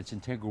undermine its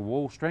integral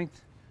wall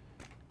strength,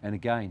 and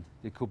again,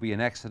 there could be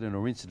an accident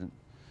or incident.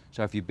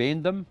 So if you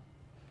bend them,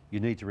 you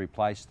need to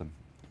replace them.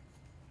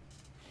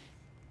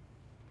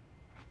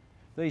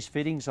 These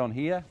fittings on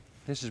here,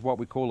 this is what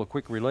we call a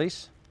quick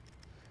release.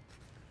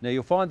 Now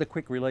you'll find the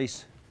quick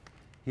release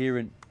here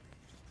in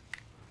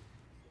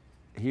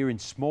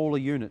smaller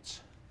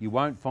units. You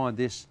won't find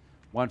this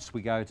once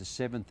we go to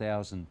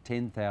 7,000,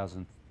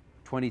 10,000,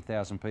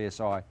 20,000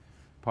 PSI,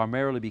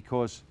 primarily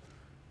because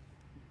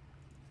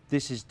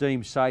this is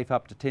deemed safe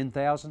up to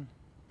 10,000,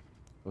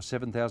 or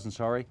 7,000,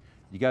 sorry.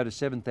 You go to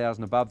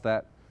 7,000 above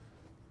that,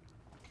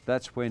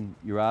 that's when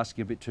you're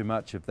asking a bit too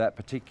much of that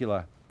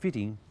particular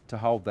fitting to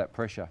hold that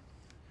pressure.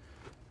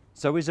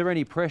 So is there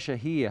any pressure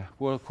here?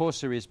 Well, of course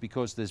there is,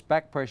 because there's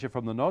back pressure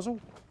from the nozzle,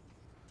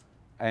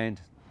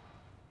 and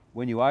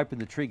when you open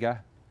the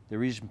trigger,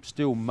 there is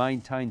still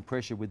maintained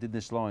pressure within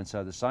this line.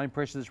 So the same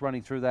pressure that's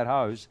running through that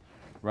hose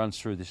runs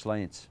through this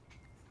lance.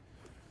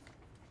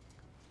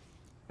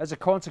 As a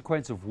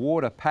consequence of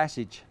water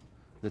passage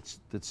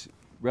that's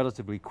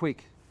relatively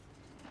quick,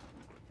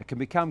 it can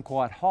become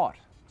quite hot,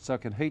 so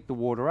it can heat the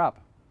water up.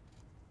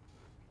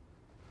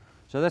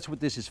 So that's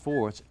what this is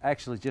for. It's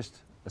actually just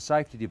a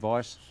safety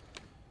device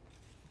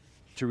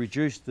to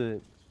reduce the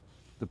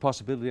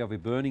possibility of you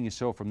burning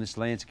yourself from this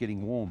lance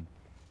getting warm.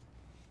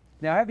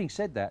 Now, having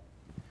said that,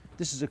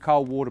 this is a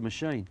cold water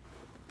machine,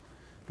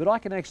 but I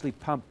can actually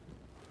pump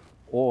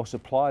or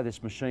supply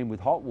this machine with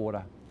hot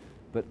water,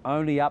 but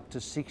only up to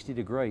 60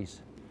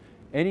 degrees.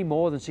 Any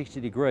more than 60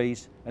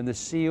 degrees and the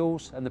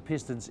seals and the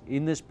pistons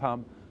in this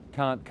pump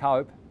can't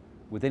cope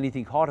with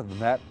anything hotter than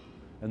that,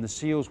 and the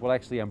seals will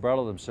actually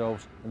umbrella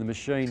themselves and the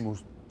machine will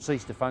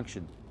cease to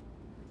function.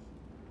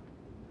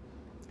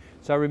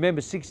 So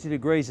remember, 60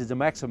 degrees is the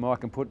maximum I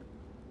can put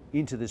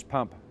into this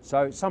pump.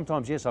 So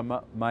sometimes, yes, I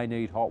may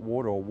need hot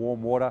water or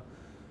warm water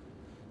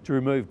to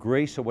remove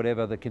grease or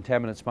whatever the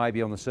contaminants may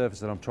be on the surface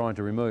that I'm trying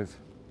to remove.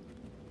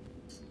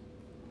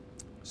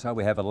 So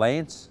we have a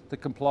lance that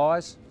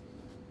complies,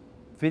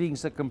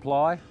 fittings that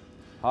comply,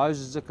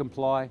 hoses that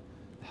comply,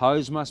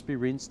 hose must be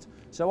rinsed.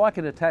 So I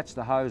can attach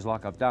the hose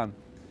like I've done,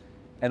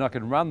 and I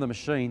can run the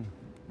machine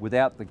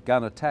without the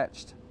gun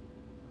attached.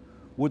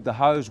 Would the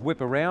hose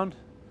whip around?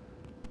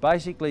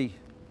 Basically,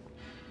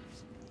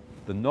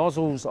 the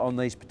nozzles on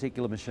these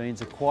particular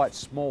machines are quite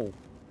small.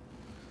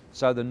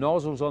 So the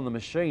nozzles on the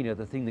machine are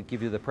the thing that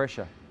give you the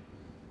pressure.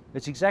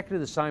 It's exactly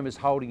the same as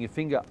holding your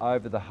finger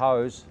over the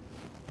hose,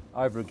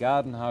 over a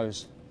garden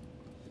hose.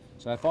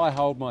 So if I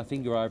hold my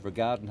finger over a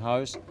garden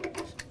hose,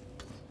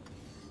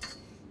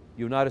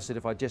 you'll notice that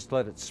if I just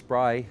let it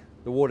spray,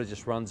 the water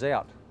just runs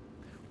out.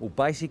 Well,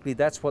 basically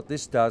that's what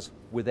this does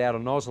without a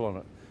nozzle on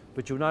it.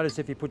 But you'll notice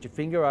if you put your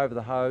finger over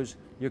the hose,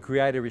 you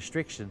create a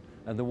restriction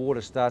and the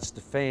water starts to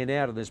fan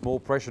out and there's more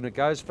pressure and it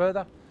goes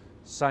further.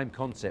 Same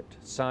concept,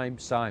 same.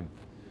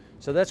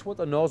 So that's what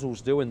the nozzles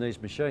do in these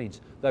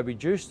machines. They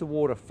reduce the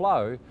water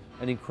flow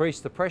and increase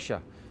the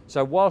pressure.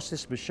 So whilst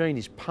this machine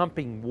is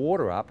pumping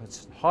water up,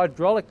 it's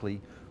hydraulically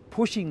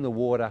pushing the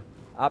water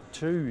up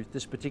to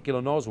this particular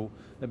nozzle,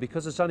 and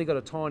because it's only got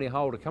a tiny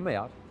hole to come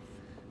out,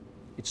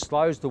 it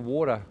slows the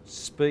water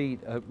speed,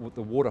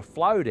 the water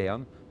flow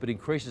down, but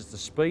increases the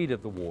speed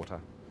of the water.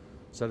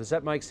 So does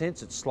that make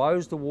sense? It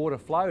slows the water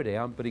flow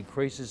down, but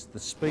increases the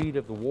speed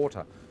of the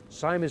water.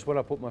 Same as when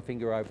I put my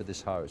finger over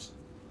this hose.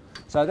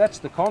 So that's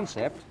the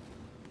concept.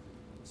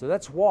 So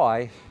that's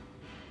why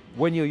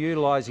when you're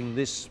utilizing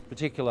this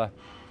particular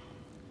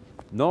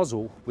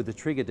nozzle with the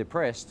trigger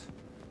depressed,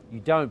 you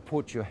don't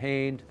put your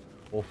hand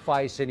or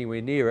face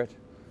anywhere near it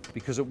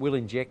because it will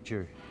inject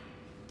you.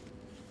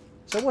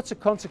 So what's the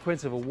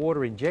consequence of a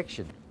water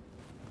injection?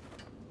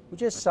 Well,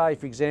 just say,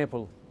 for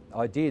example,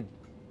 I did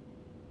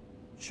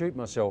shoot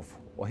myself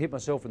or hit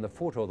myself in the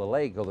foot or the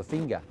leg or the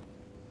finger.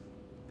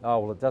 Oh,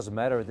 well, it doesn't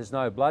matter, there's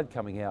no blood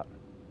coming out.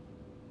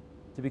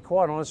 To be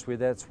quite honest with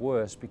you, that's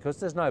worse, because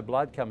there's no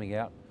blood coming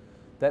out.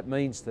 That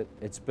means that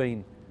it's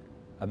been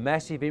a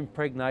massive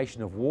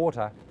impregnation of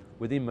water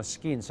within my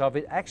skin. So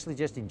I've actually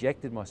just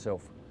injected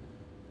myself.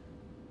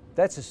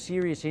 That's a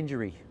serious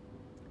injury.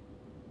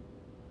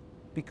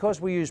 Because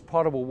we use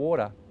potable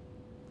water,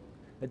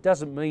 it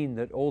doesn't mean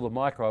that all the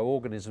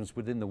microorganisms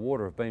within the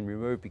water have been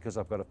removed because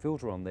I've got a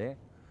filter on there.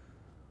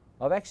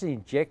 I've actually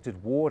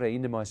injected water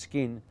into my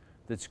skin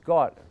that's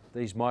got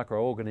these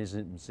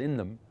microorganisms in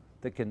them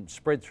that can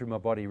spread through my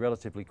body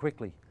relatively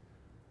quickly.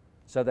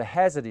 So the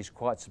hazard is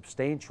quite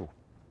substantial.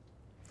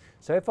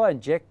 So if I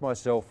inject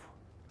myself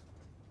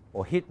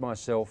or hit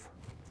myself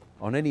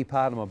on any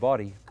part of my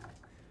body,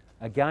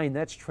 again,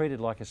 that's treated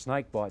like a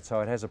snake bite. So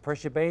it has a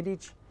pressure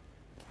bandage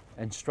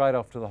and straight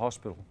off to the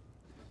hospital.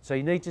 So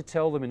you need to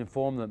tell them and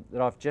inform them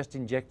that I've just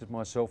injected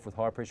myself with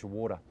high pressure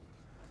water.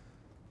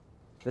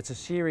 That's a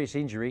serious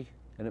injury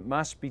and it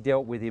must be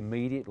dealt with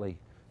immediately.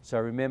 So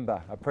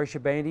remember, a pressure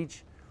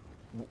bandage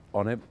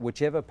on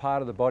whichever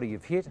part of the body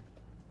you've hit,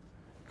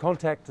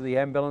 contact the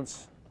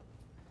ambulance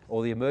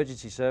or the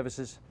emergency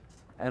services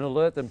and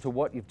alert them to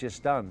what you've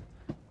just done,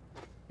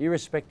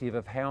 irrespective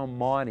of how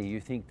minor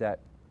you think that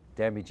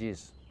damage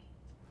is.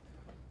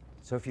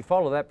 So if you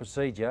follow that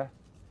procedure,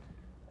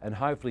 and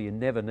hopefully you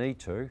never need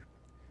to,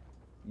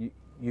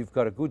 you've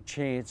got a good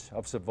chance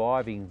of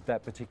surviving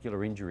that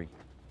particular injury.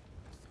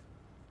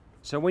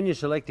 So when you're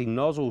selecting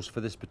nozzles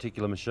for this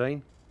particular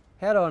machine,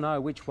 how do I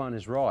know which one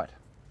is right?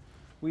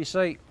 Well, you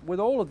see, with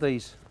all of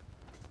these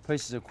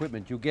pieces of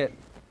equipment, you'll get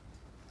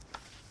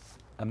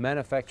a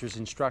manufacturer's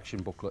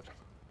instruction booklet.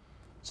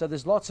 So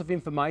there's lots of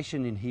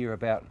information in here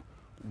about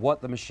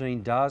what the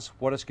machine does,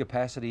 what its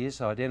capacity is,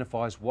 so it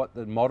identifies what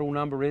the model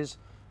number is,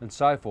 and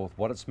so forth,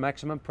 what its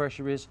maximum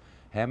pressure is,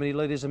 how many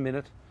litres a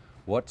minute,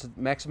 what's the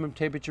maximum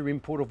temperature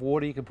input of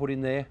water you can put in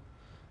there,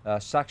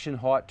 suction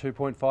height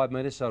 2.5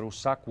 metres, so it'll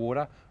suck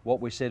water. What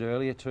we said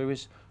earlier too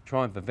is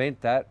try and prevent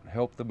that,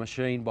 help the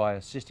machine by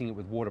assisting it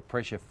with water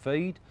pressure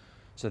feed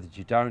so that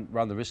you don't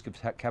run the risk of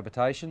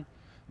cavitation.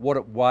 What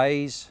it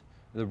weighs,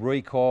 the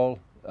recoil,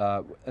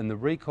 and the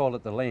recoil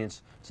at the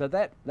lance. So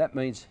that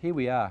means, here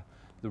we are,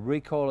 the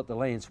recoil at the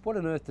lance. What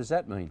on earth does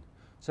that mean?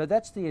 So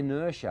that's the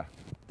inertia.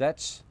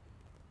 That's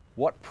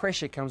what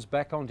pressure comes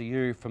back onto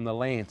you from the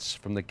lance,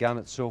 from the gun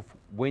itself,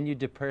 when you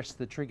depress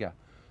the trigger.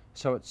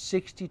 So it's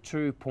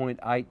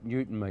 62.8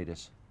 Newton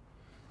meters.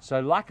 So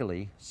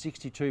luckily,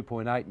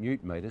 62.8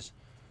 Newton meters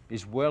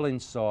is well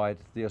inside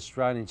the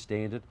Australian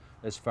standard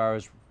as far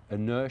as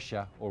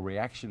inertia or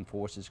reaction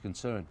force is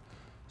concerned.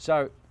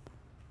 So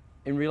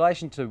in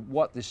relation to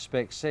what this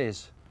spec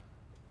says,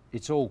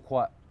 it's all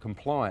quite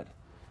compliant.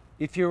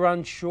 If you're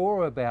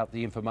unsure about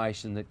the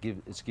information that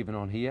is given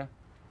on here,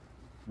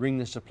 ring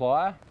the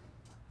supplier,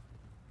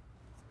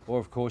 or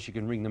of course you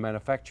can ring the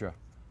manufacturer,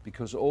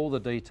 because all the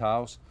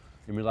details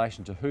in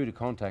relation to who to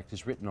contact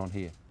is written on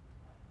here.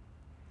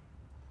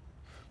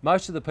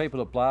 Most of the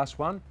people at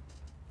BlastOne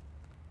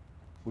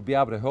would be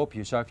able to help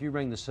you. So if you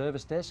ring the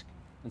service desk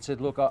and said,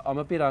 look, I'm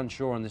a bit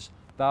unsure on this,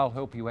 they'll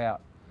help you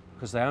out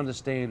because they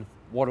understand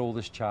what all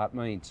this chart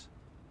means.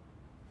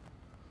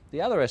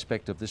 The other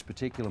aspect of this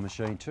particular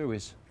machine too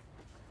is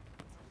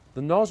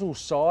the nozzle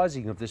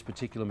sizing of this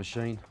particular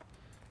machine.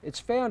 It's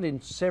found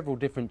in several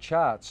different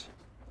charts.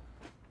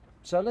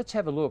 So let's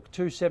have a look.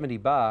 270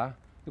 bar.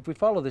 If we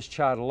follow this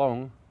chart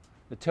along,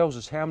 it tells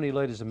us how many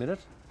litres a minute,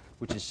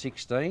 which is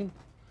 16.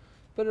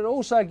 But it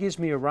also gives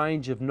me a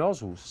range of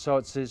nozzles. So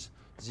it says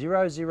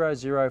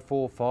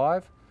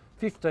 00045,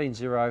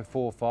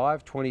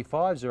 15045,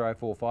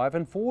 25045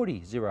 and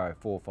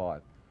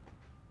 40045.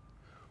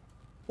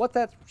 What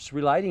that's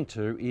relating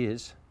to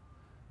is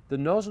the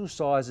nozzle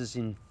sizes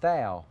in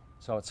thou.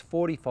 So it's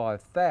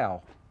 45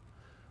 thou,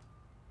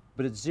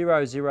 but it's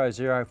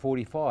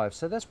 00045.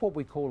 So that's what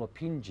we call a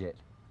pin jet.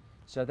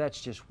 So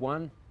that's just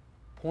one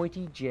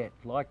pointy jet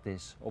like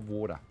this of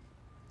water.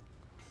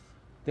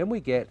 Then we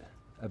get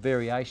a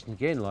variation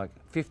again like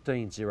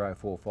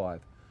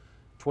 15045,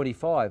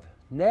 25.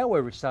 Now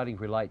we're starting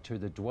to relate to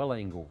the dwell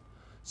angle.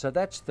 So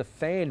that's the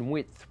fan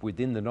width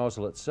within the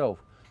nozzle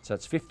itself. So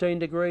it's 15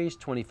 degrees,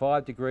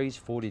 25 degrees,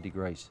 40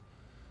 degrees.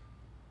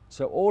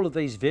 So all of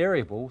these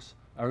variables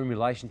are in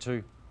relation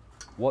to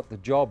what the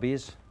job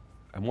is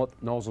and what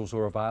nozzles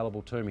are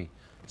available to me.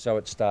 So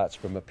it starts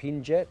from a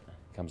pin jet,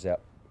 comes out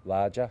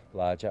larger,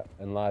 larger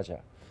and larger.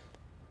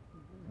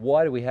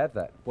 Why do we have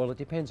that? Well, it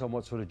depends on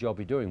what sort of job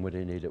you're doing. Whether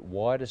you need a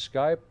wider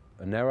scope,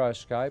 a narrow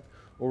scope,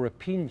 or a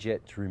pin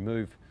jet to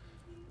remove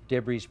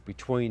debris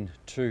between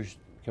two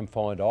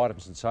confined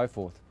items and so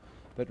forth.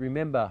 But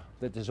remember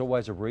that there's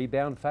always a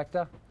rebound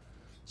factor.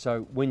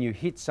 So when you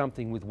hit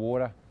something with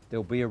water,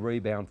 there'll be a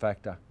rebound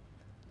factor.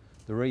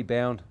 The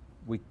rebound,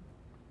 we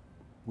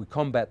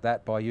combat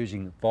that by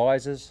using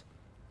visors,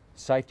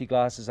 safety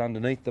glasses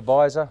underneath the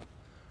visor.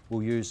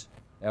 We'll use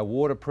our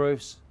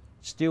waterproofs,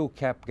 steel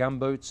cap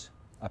gumboots,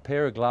 a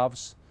pair of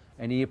gloves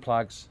and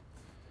earplugs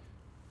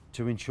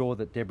to ensure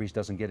that debris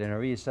doesn't get in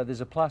our ears. So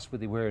there's a plus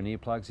with wearing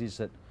earplugs is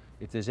that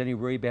if there's any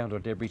rebound or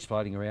debris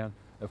floating around,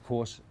 of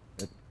course,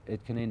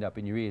 it can end up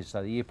in your ears.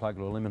 So the earplug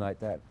will eliminate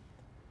that.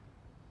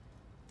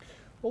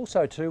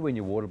 Also too, when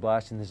you're water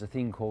blasting, there's a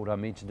thing called, I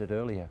mentioned it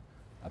earlier,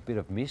 a bit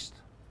of mist.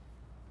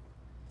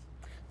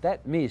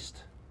 That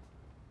mist,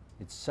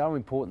 it's so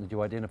important that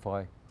you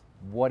identify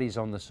what is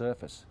on the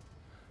surface.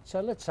 So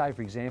let's say,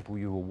 for example,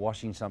 you were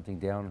washing something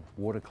down,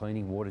 water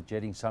cleaning, water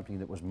jetting, something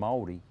that was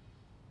mouldy.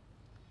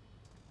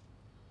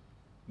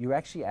 You're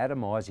actually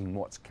atomizing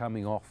what's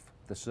coming off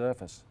the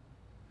surface.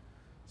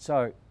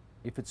 So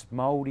if it's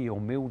mouldy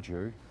or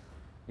mildew,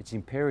 it's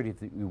imperative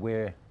that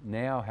you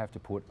now have to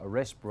put a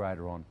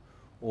respirator on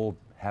or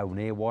have an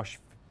air wash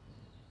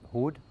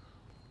hood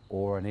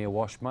or an air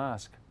wash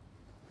mask.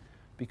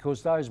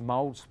 Because those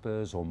mould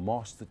spurs or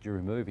moss that you're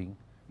removing,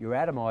 you're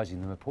atomizing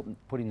them and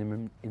putting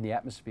them in the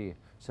atmosphere.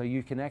 So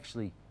you can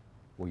actually,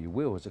 or you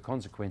will as a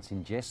consequence,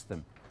 ingest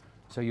them.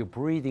 So you're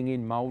breathing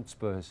in mould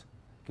spurs,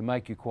 can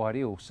make you quite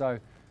ill. So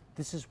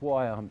this is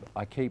why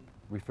I keep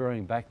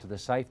referring back to the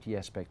safety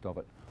aspect of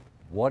it.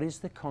 What is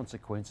the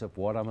consequence of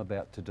what I'm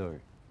about to do?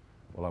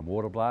 Well, I'm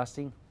water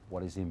blasting.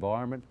 What is the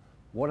environment?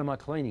 What am I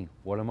cleaning?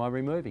 What am I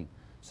removing?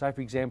 So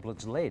for example,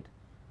 it's lead,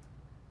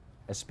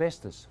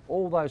 asbestos,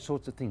 all those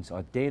sorts of things.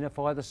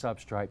 Identify the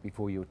substrate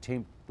before you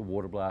attempt the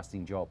water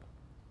blasting job.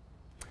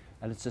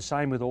 And it's the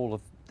same with all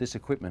of this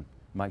equipment.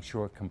 Make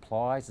sure it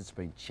complies, it's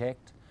been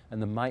checked,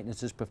 and the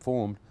maintenance is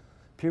performed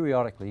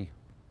periodically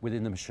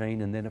within the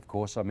machine. And then of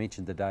course I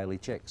mentioned the daily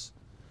checks.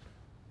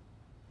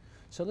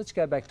 So let's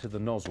go back to the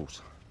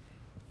nozzles.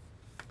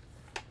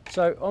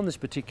 So on this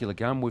particular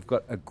gun, we've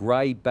got a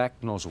grey back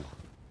nozzle,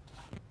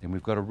 then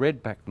we've got a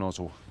red back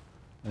nozzle,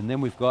 and then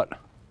we've got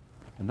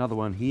another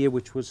one here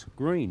which was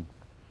green.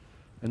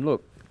 And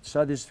look,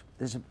 so there's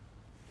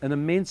an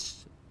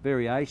immense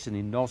variation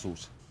in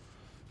nozzles.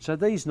 So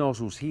these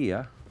nozzles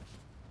here,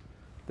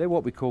 they're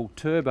what we call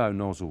turbo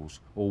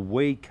nozzles or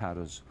weed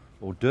cutters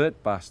or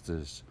dirt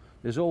busters.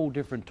 There's all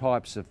different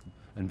types of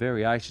and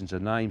variations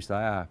of names they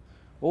are.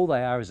 All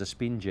they are is a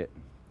spin jet.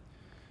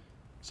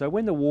 So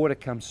when the water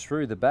comes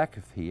through the back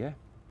of here,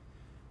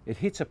 it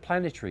hits a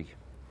planetary,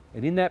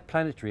 and in that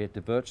planetary it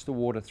diverts the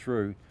water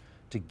through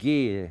to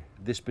gear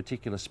this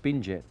particular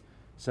spin jet.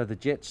 So the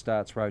jet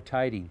starts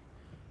rotating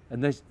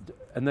and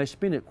they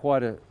spin at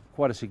quite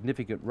a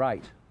significant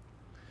rate.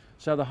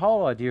 So the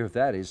whole idea of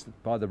that is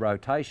that by the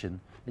rotation,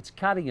 its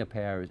cutting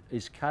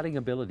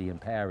ability and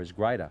power is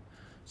greater.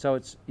 So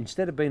it's,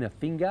 instead of being a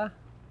finger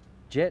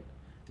jet,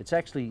 it's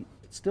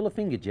still a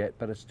finger jet,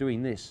 but it's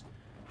doing this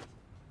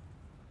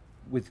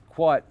with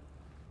quite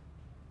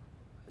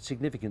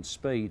significant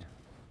speed.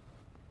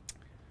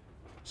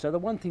 So the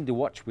one thing to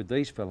watch with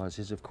these fellows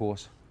is, of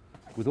course,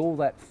 with all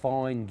that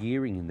fine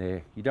gearing in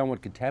there, you don't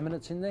want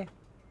contaminants in there.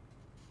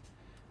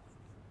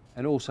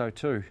 And also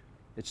too,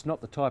 it's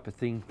not the type of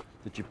thing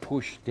that you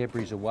push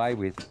debris away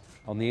with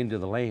on the end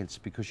of the lance,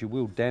 because you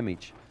will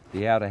damage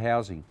the outer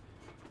housing.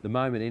 The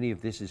moment any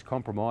of this is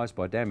compromised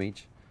by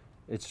damage,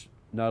 it's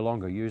no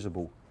longer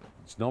usable.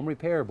 It's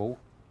non-repairable.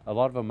 A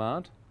lot of them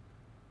aren't.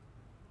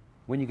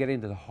 When you get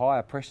into the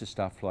higher pressure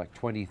stuff like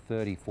 20,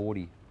 30,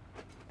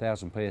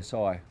 40,000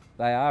 PSI,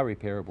 they are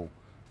repairable.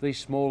 These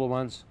smaller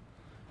ones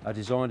are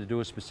designed to do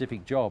a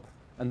specific job,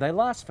 and they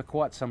last for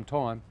quite some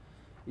time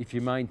if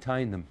you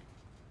maintain them.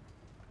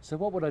 So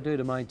what would I do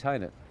to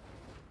maintain it?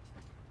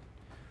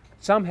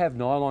 Some have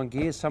nylon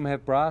gears, some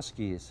have brass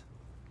gears.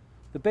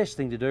 The best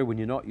thing to do when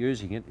you're not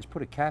using it is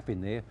put a cap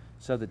in there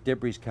so that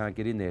debris can't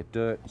get in there,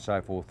 dirt and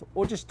so forth,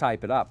 or just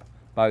tape it up,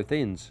 both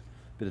ends.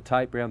 Bit of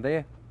tape around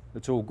there,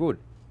 it's all good.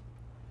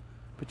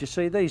 But you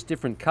see these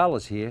different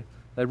colours here,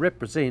 they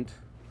represent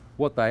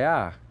what they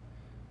are.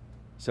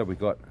 So we've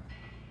got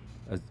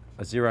a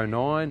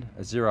 09,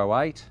 a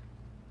 08,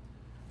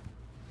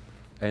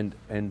 and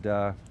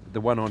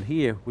the one on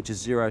here, which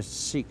is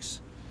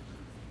 06.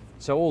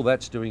 So all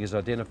that's doing is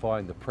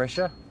identifying the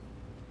pressure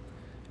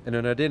and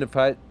an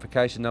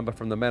identification number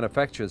from the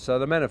manufacturer. So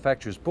the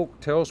manufacturer's book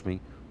tells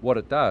me what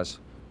it does.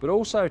 But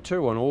also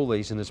too, on all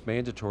these, and it's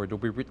mandatory, it'll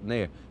be written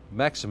there,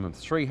 maximum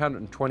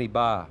 320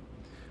 bar,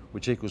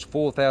 which equals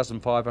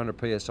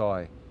 4,500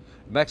 PSI.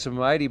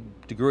 Maximum 80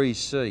 degrees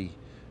C,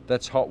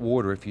 that's hot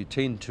water if you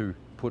tend to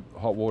put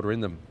hot water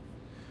in them.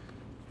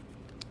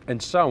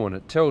 And so on.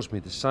 It tells me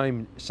the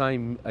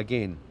same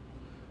again,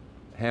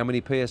 how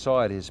many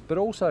PSI it is. But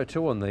also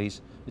too, on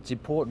these, it's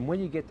important when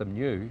you get them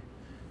new,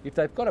 if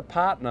they've got a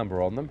part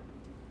number on them,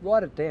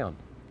 write it down.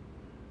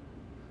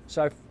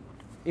 So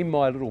in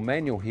my little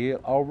manual here,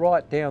 I'll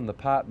write down the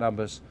part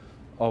numbers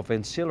of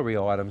ancillary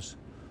items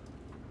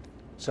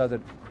so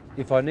that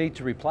if I need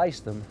to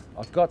replace them,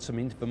 I've got some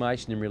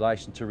information in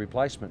relation to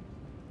replacement.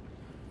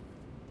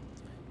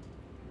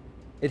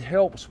 It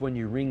helps when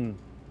you ring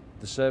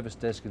the service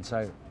desk and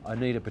say, I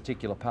need a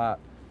particular part.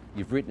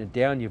 You've written it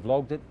down, you've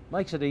logged it,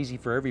 makes it easy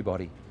for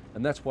everybody.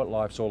 And that's what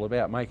life's all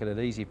about, making it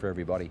easy for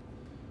everybody.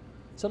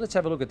 So let's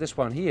have a look at this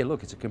one here.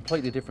 Look, it's a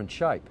completely different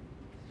shape.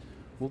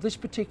 Well, this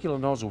particular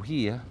nozzle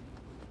here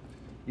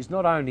is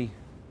not only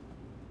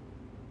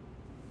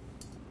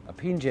a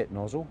pin jet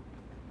nozzle,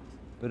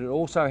 but it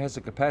also has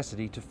the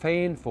capacity to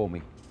fan for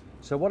me.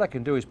 So what I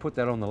can do is put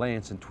that on the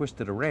lance and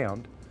twist it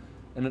around,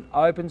 and it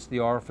opens the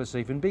orifice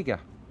even bigger.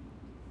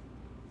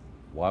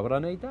 Why would I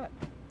need that?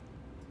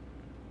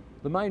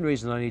 The main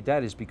reason I need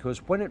that is because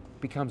when it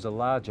becomes a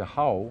larger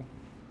hole,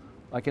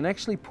 I can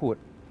actually put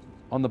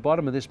on the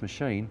bottom of this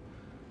machine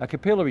a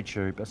capillary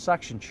tube, a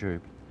suction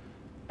tube,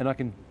 and I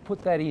can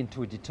put that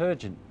into a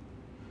detergent.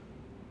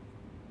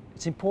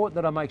 It's important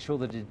that I make sure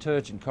the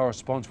detergent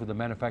corresponds with the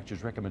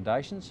manufacturer's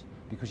recommendations,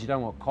 because you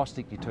don't want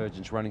caustic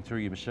detergents running through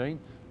your machine,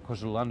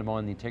 because it'll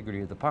undermine the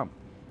integrity of the pump.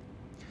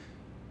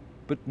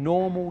 But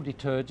normal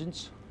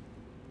detergents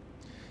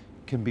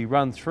can be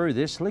run through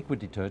this, liquid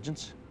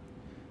detergents,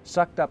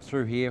 sucked up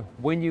through here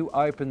when you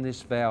open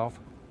this valve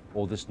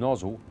or this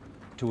nozzle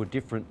to a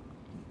different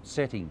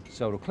setting.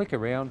 So it'll click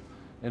around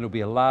and it'll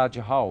be a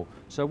larger hole.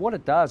 So what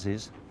it does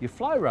is your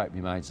flow rate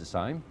remains the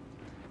same,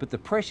 but the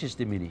pressure's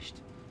diminished.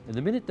 And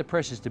the minute the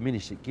pressure's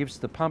diminished, it gives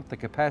the pump the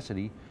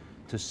capacity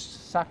to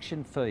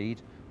suction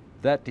feed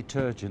that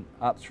detergent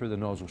up through the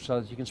nozzle, so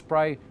that you can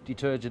spray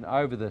detergent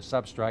over the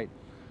substrate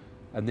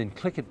and then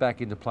click it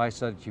back into place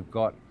so that you've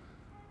got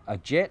a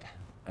jet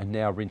and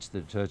now rinse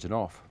the detergent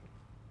off.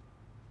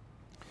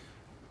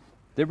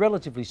 They're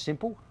relatively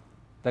simple,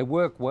 they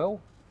work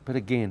well, but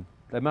again,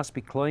 they must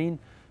be clean,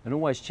 and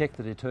always check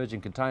the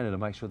detergent container to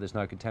make sure there's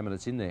no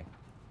contaminants in there.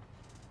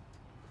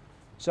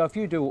 So if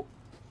you do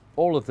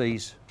all of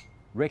these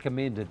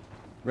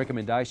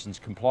recommendations,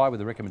 comply with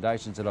the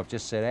recommendations that I've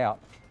just set out,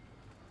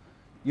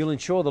 you'll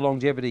ensure the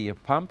longevity of your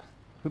pump,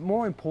 but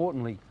more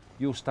importantly,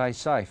 you'll stay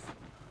safe.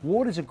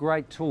 Water's a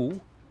great tool.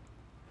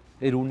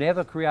 It'll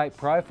never create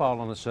profile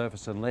on the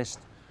surface unless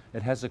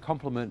it has a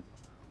complement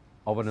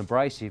of an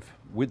abrasive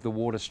with the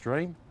water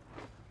stream.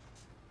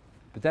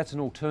 But that's an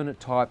alternate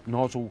type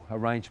nozzle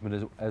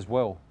arrangement as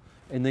well.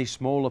 In these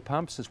smaller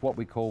pumps, it's what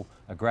we call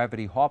a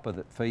gravity hopper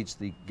that feeds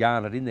the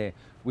garnet in there,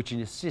 which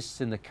assists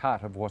in the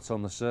cut of what's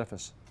on the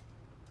surface.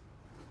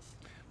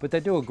 But they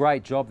do a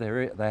great job.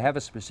 They have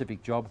a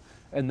specific job,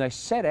 and they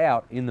set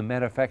out in the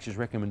manufacturer's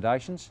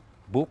recommendations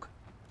book.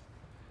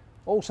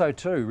 Also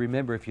too,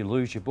 remember, if you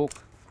lose your book,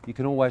 you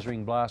can always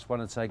ring BlastOne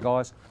and say,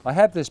 guys, I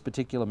have this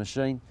particular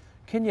machine.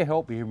 Can you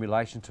help me in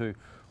relation to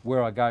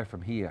where I go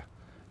from here?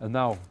 And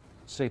they'll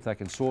see if they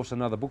can source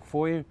another book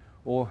for you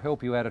or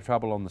help you out of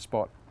trouble on the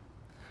spot.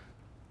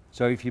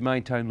 So if you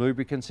maintain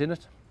lubricants in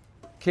it,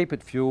 keep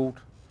it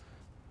fueled,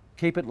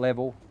 keep it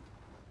level,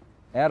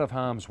 out of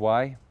harm's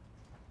way,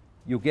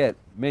 you'll get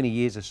many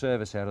years of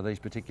service out of these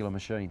particular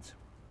machines.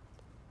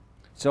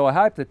 So I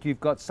hope that you've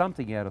got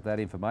something out of that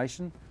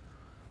information.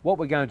 What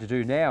we're going to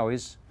do now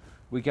is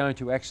we're going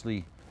to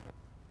actually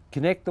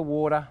connect the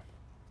water,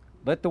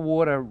 let the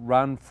water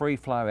run free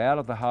flow out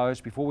of the hose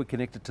before we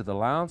connect it to the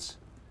lance,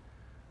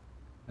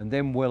 and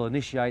then we'll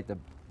initiate the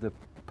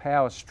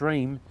power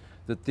stream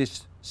that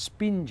this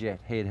spin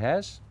jet head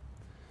has,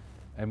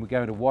 and we're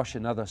going to wash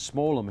another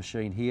smaller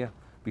machine here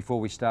before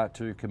we start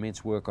to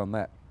commence work on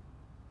that.